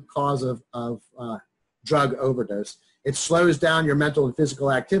 #1 cause of drug overdose. It slows down your mental and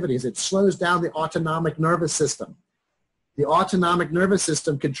physical activities. It slows down the autonomic nervous system. The autonomic nervous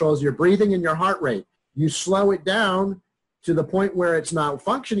system controls your breathing and your heart rate. You slow it down to the point where it's not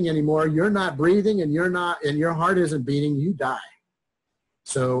functioning anymore. You're not breathing, and your heart isn't beating. You die.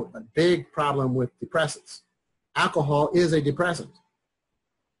 So a big problem with depressants. Alcohol is a depressant.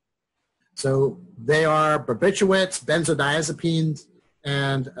 So they are barbiturates, benzodiazepines,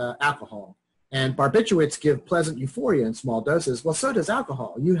 and alcohol. And barbiturates give pleasant euphoria in small doses. Well, so does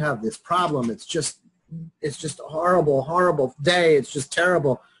alcohol. You have this problem. It's just a horrible, horrible day. It's just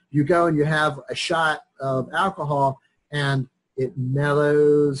terrible. You go and you have a shot of alcohol, and it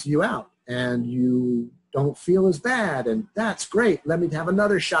mellows you out, and you don't feel as bad, and that's great. Let me have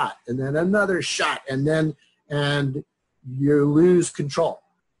another shot, and then another shot, and you lose control.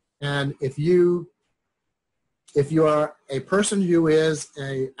 And if you are a person who is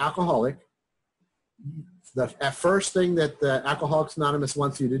an alcoholic, the first thing that the Alcoholics Anonymous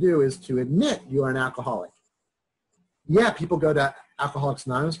wants you to do is to admit you are an alcoholic. Yeah, people go to Alcoholics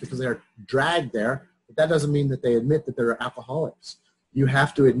Anonymous because they are dragged there, but that doesn't mean that they admit that they're alcoholics. You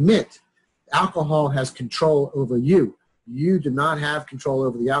have to admit alcohol has control over you. You do not have control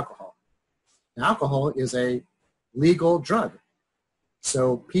over the alcohol. Alcohol is a legal drug.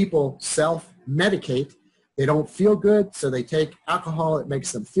 So people self-medicate. They don't feel good, so they take alcohol. It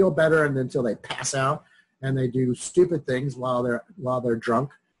makes them feel better, and until they pass out, and they do stupid things while they're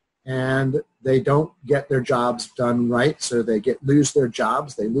drunk, and they don't get their jobs done right. So they lose their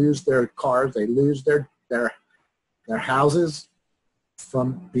jobs, they lose their cars, they lose their houses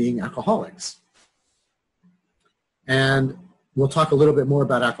from being alcoholics. And we'll talk a little bit more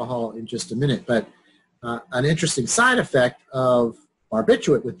about alcohol in just a minute. But an interesting side effect of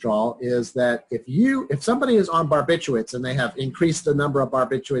barbiturate withdrawal is that if somebody is on barbiturates and they have increased the number of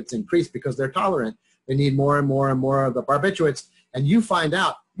barbiturates increased because they're tolerant, they need more and more and more of the barbiturates, and you find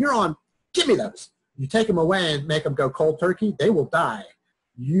out you're on, give me those. You take them away and make them go cold turkey, they will die.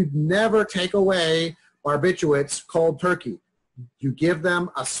 You never take away barbiturates cold turkey. You give them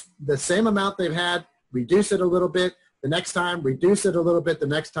the same amount they've had reduce it a little bit the next time, reduce it a little bit the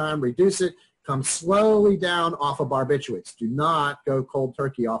next time, reduce it, come slowly down off of barbiturates. Do not go cold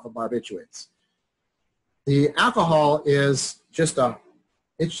turkey off of barbiturates. The alcohol is just a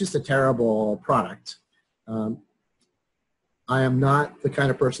terrible product. I am not the kind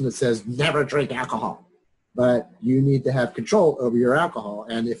of person that says never drink alcohol, but you need to have control over your alcohol.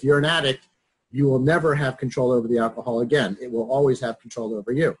 And if you're an addict, you will never have control over the alcohol again. It will always have control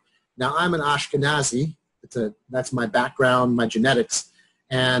over you. Now, I'm an Ashkenazi. That's my background, my genetics,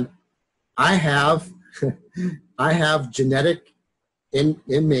 and I have genetic in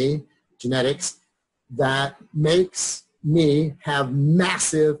me, genetics that makes me have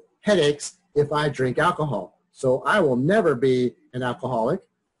massive headaches if I drink alcohol. So I will never be an alcoholic.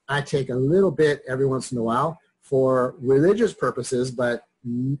 I take a little bit every once in a while for religious purposes, but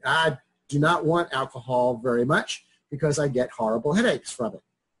I do not want alcohol very much because I get horrible headaches from it.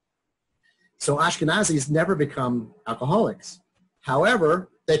 So Ashkenazis never become alcoholics. However,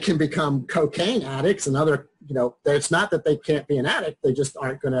 they can become cocaine addicts and other, it's not that they can't be an addict, they just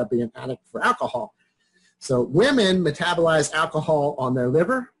aren't going to be an addict for alcohol. So women metabolize alcohol on their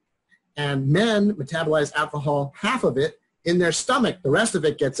liver, and men metabolize alcohol, half of it, in their stomach. The rest of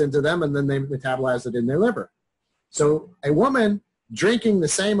it gets into them, and then they metabolize it in their liver. So a woman drinking the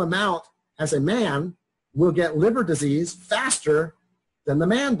same amount as a man will get liver disease faster than the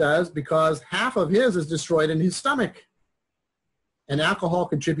man does because half of his is destroyed in his stomach. And alcohol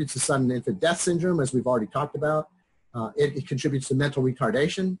contributes to sudden infant death syndrome, as we've already talked about. It contributes to mental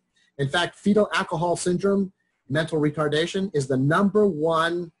retardation. In fact, fetal alcohol syndrome, mental retardation, is the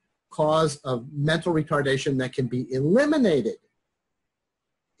 #1 cause of mental retardation that can be eliminated.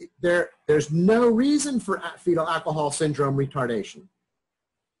 There's no reason for fetal alcohol syndrome retardation.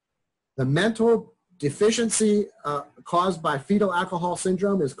 The mental deficiency caused by fetal alcohol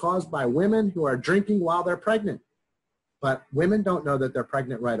syndrome is caused by women who are drinking while they're pregnant. But women don't know that they're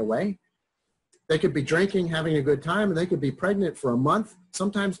pregnant right away. They could be drinking, having a good time, and they could be pregnant for a month,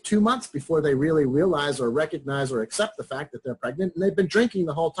 sometimes 2 months before they really realize or recognize or accept the fact that they're pregnant, and they've been drinking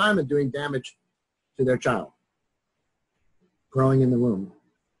the whole time and doing damage to their child growing in the womb.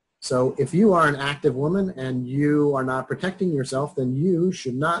 So if you are an active woman and you are not protecting yourself, then you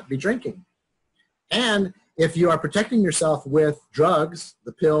should not be drinking. And if you are protecting yourself with drugs,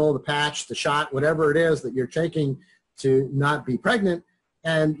 the pill, the patch, the shot, whatever it is that you're taking to not be pregnant,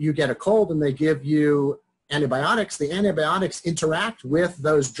 and you get a cold and they give you antibiotics, the antibiotics interact with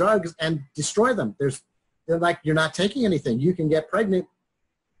those drugs and destroy them. They're like you're not taking anything. You can get pregnant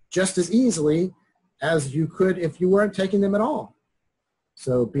just as easily as you could if you weren't taking them at all.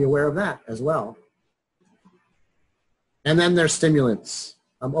 So be aware of that as well. And then there's stimulants.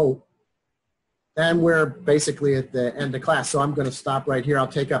 And we're basically at the end of class, so I'm going to stop right here. I'll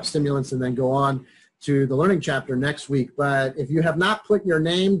take up stimulants and then go on to the learning chapter next week. But if you have not put your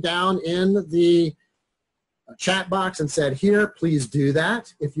name down in the chat box and said here, please do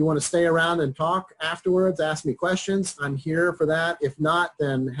that. If you want to stay around and talk afterwards, ask me questions, I'm here for that. If not,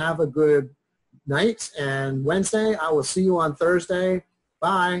 then have a good night. And Wednesday, I will see you on Thursday.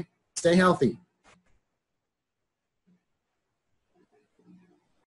 Bye. Stay healthy.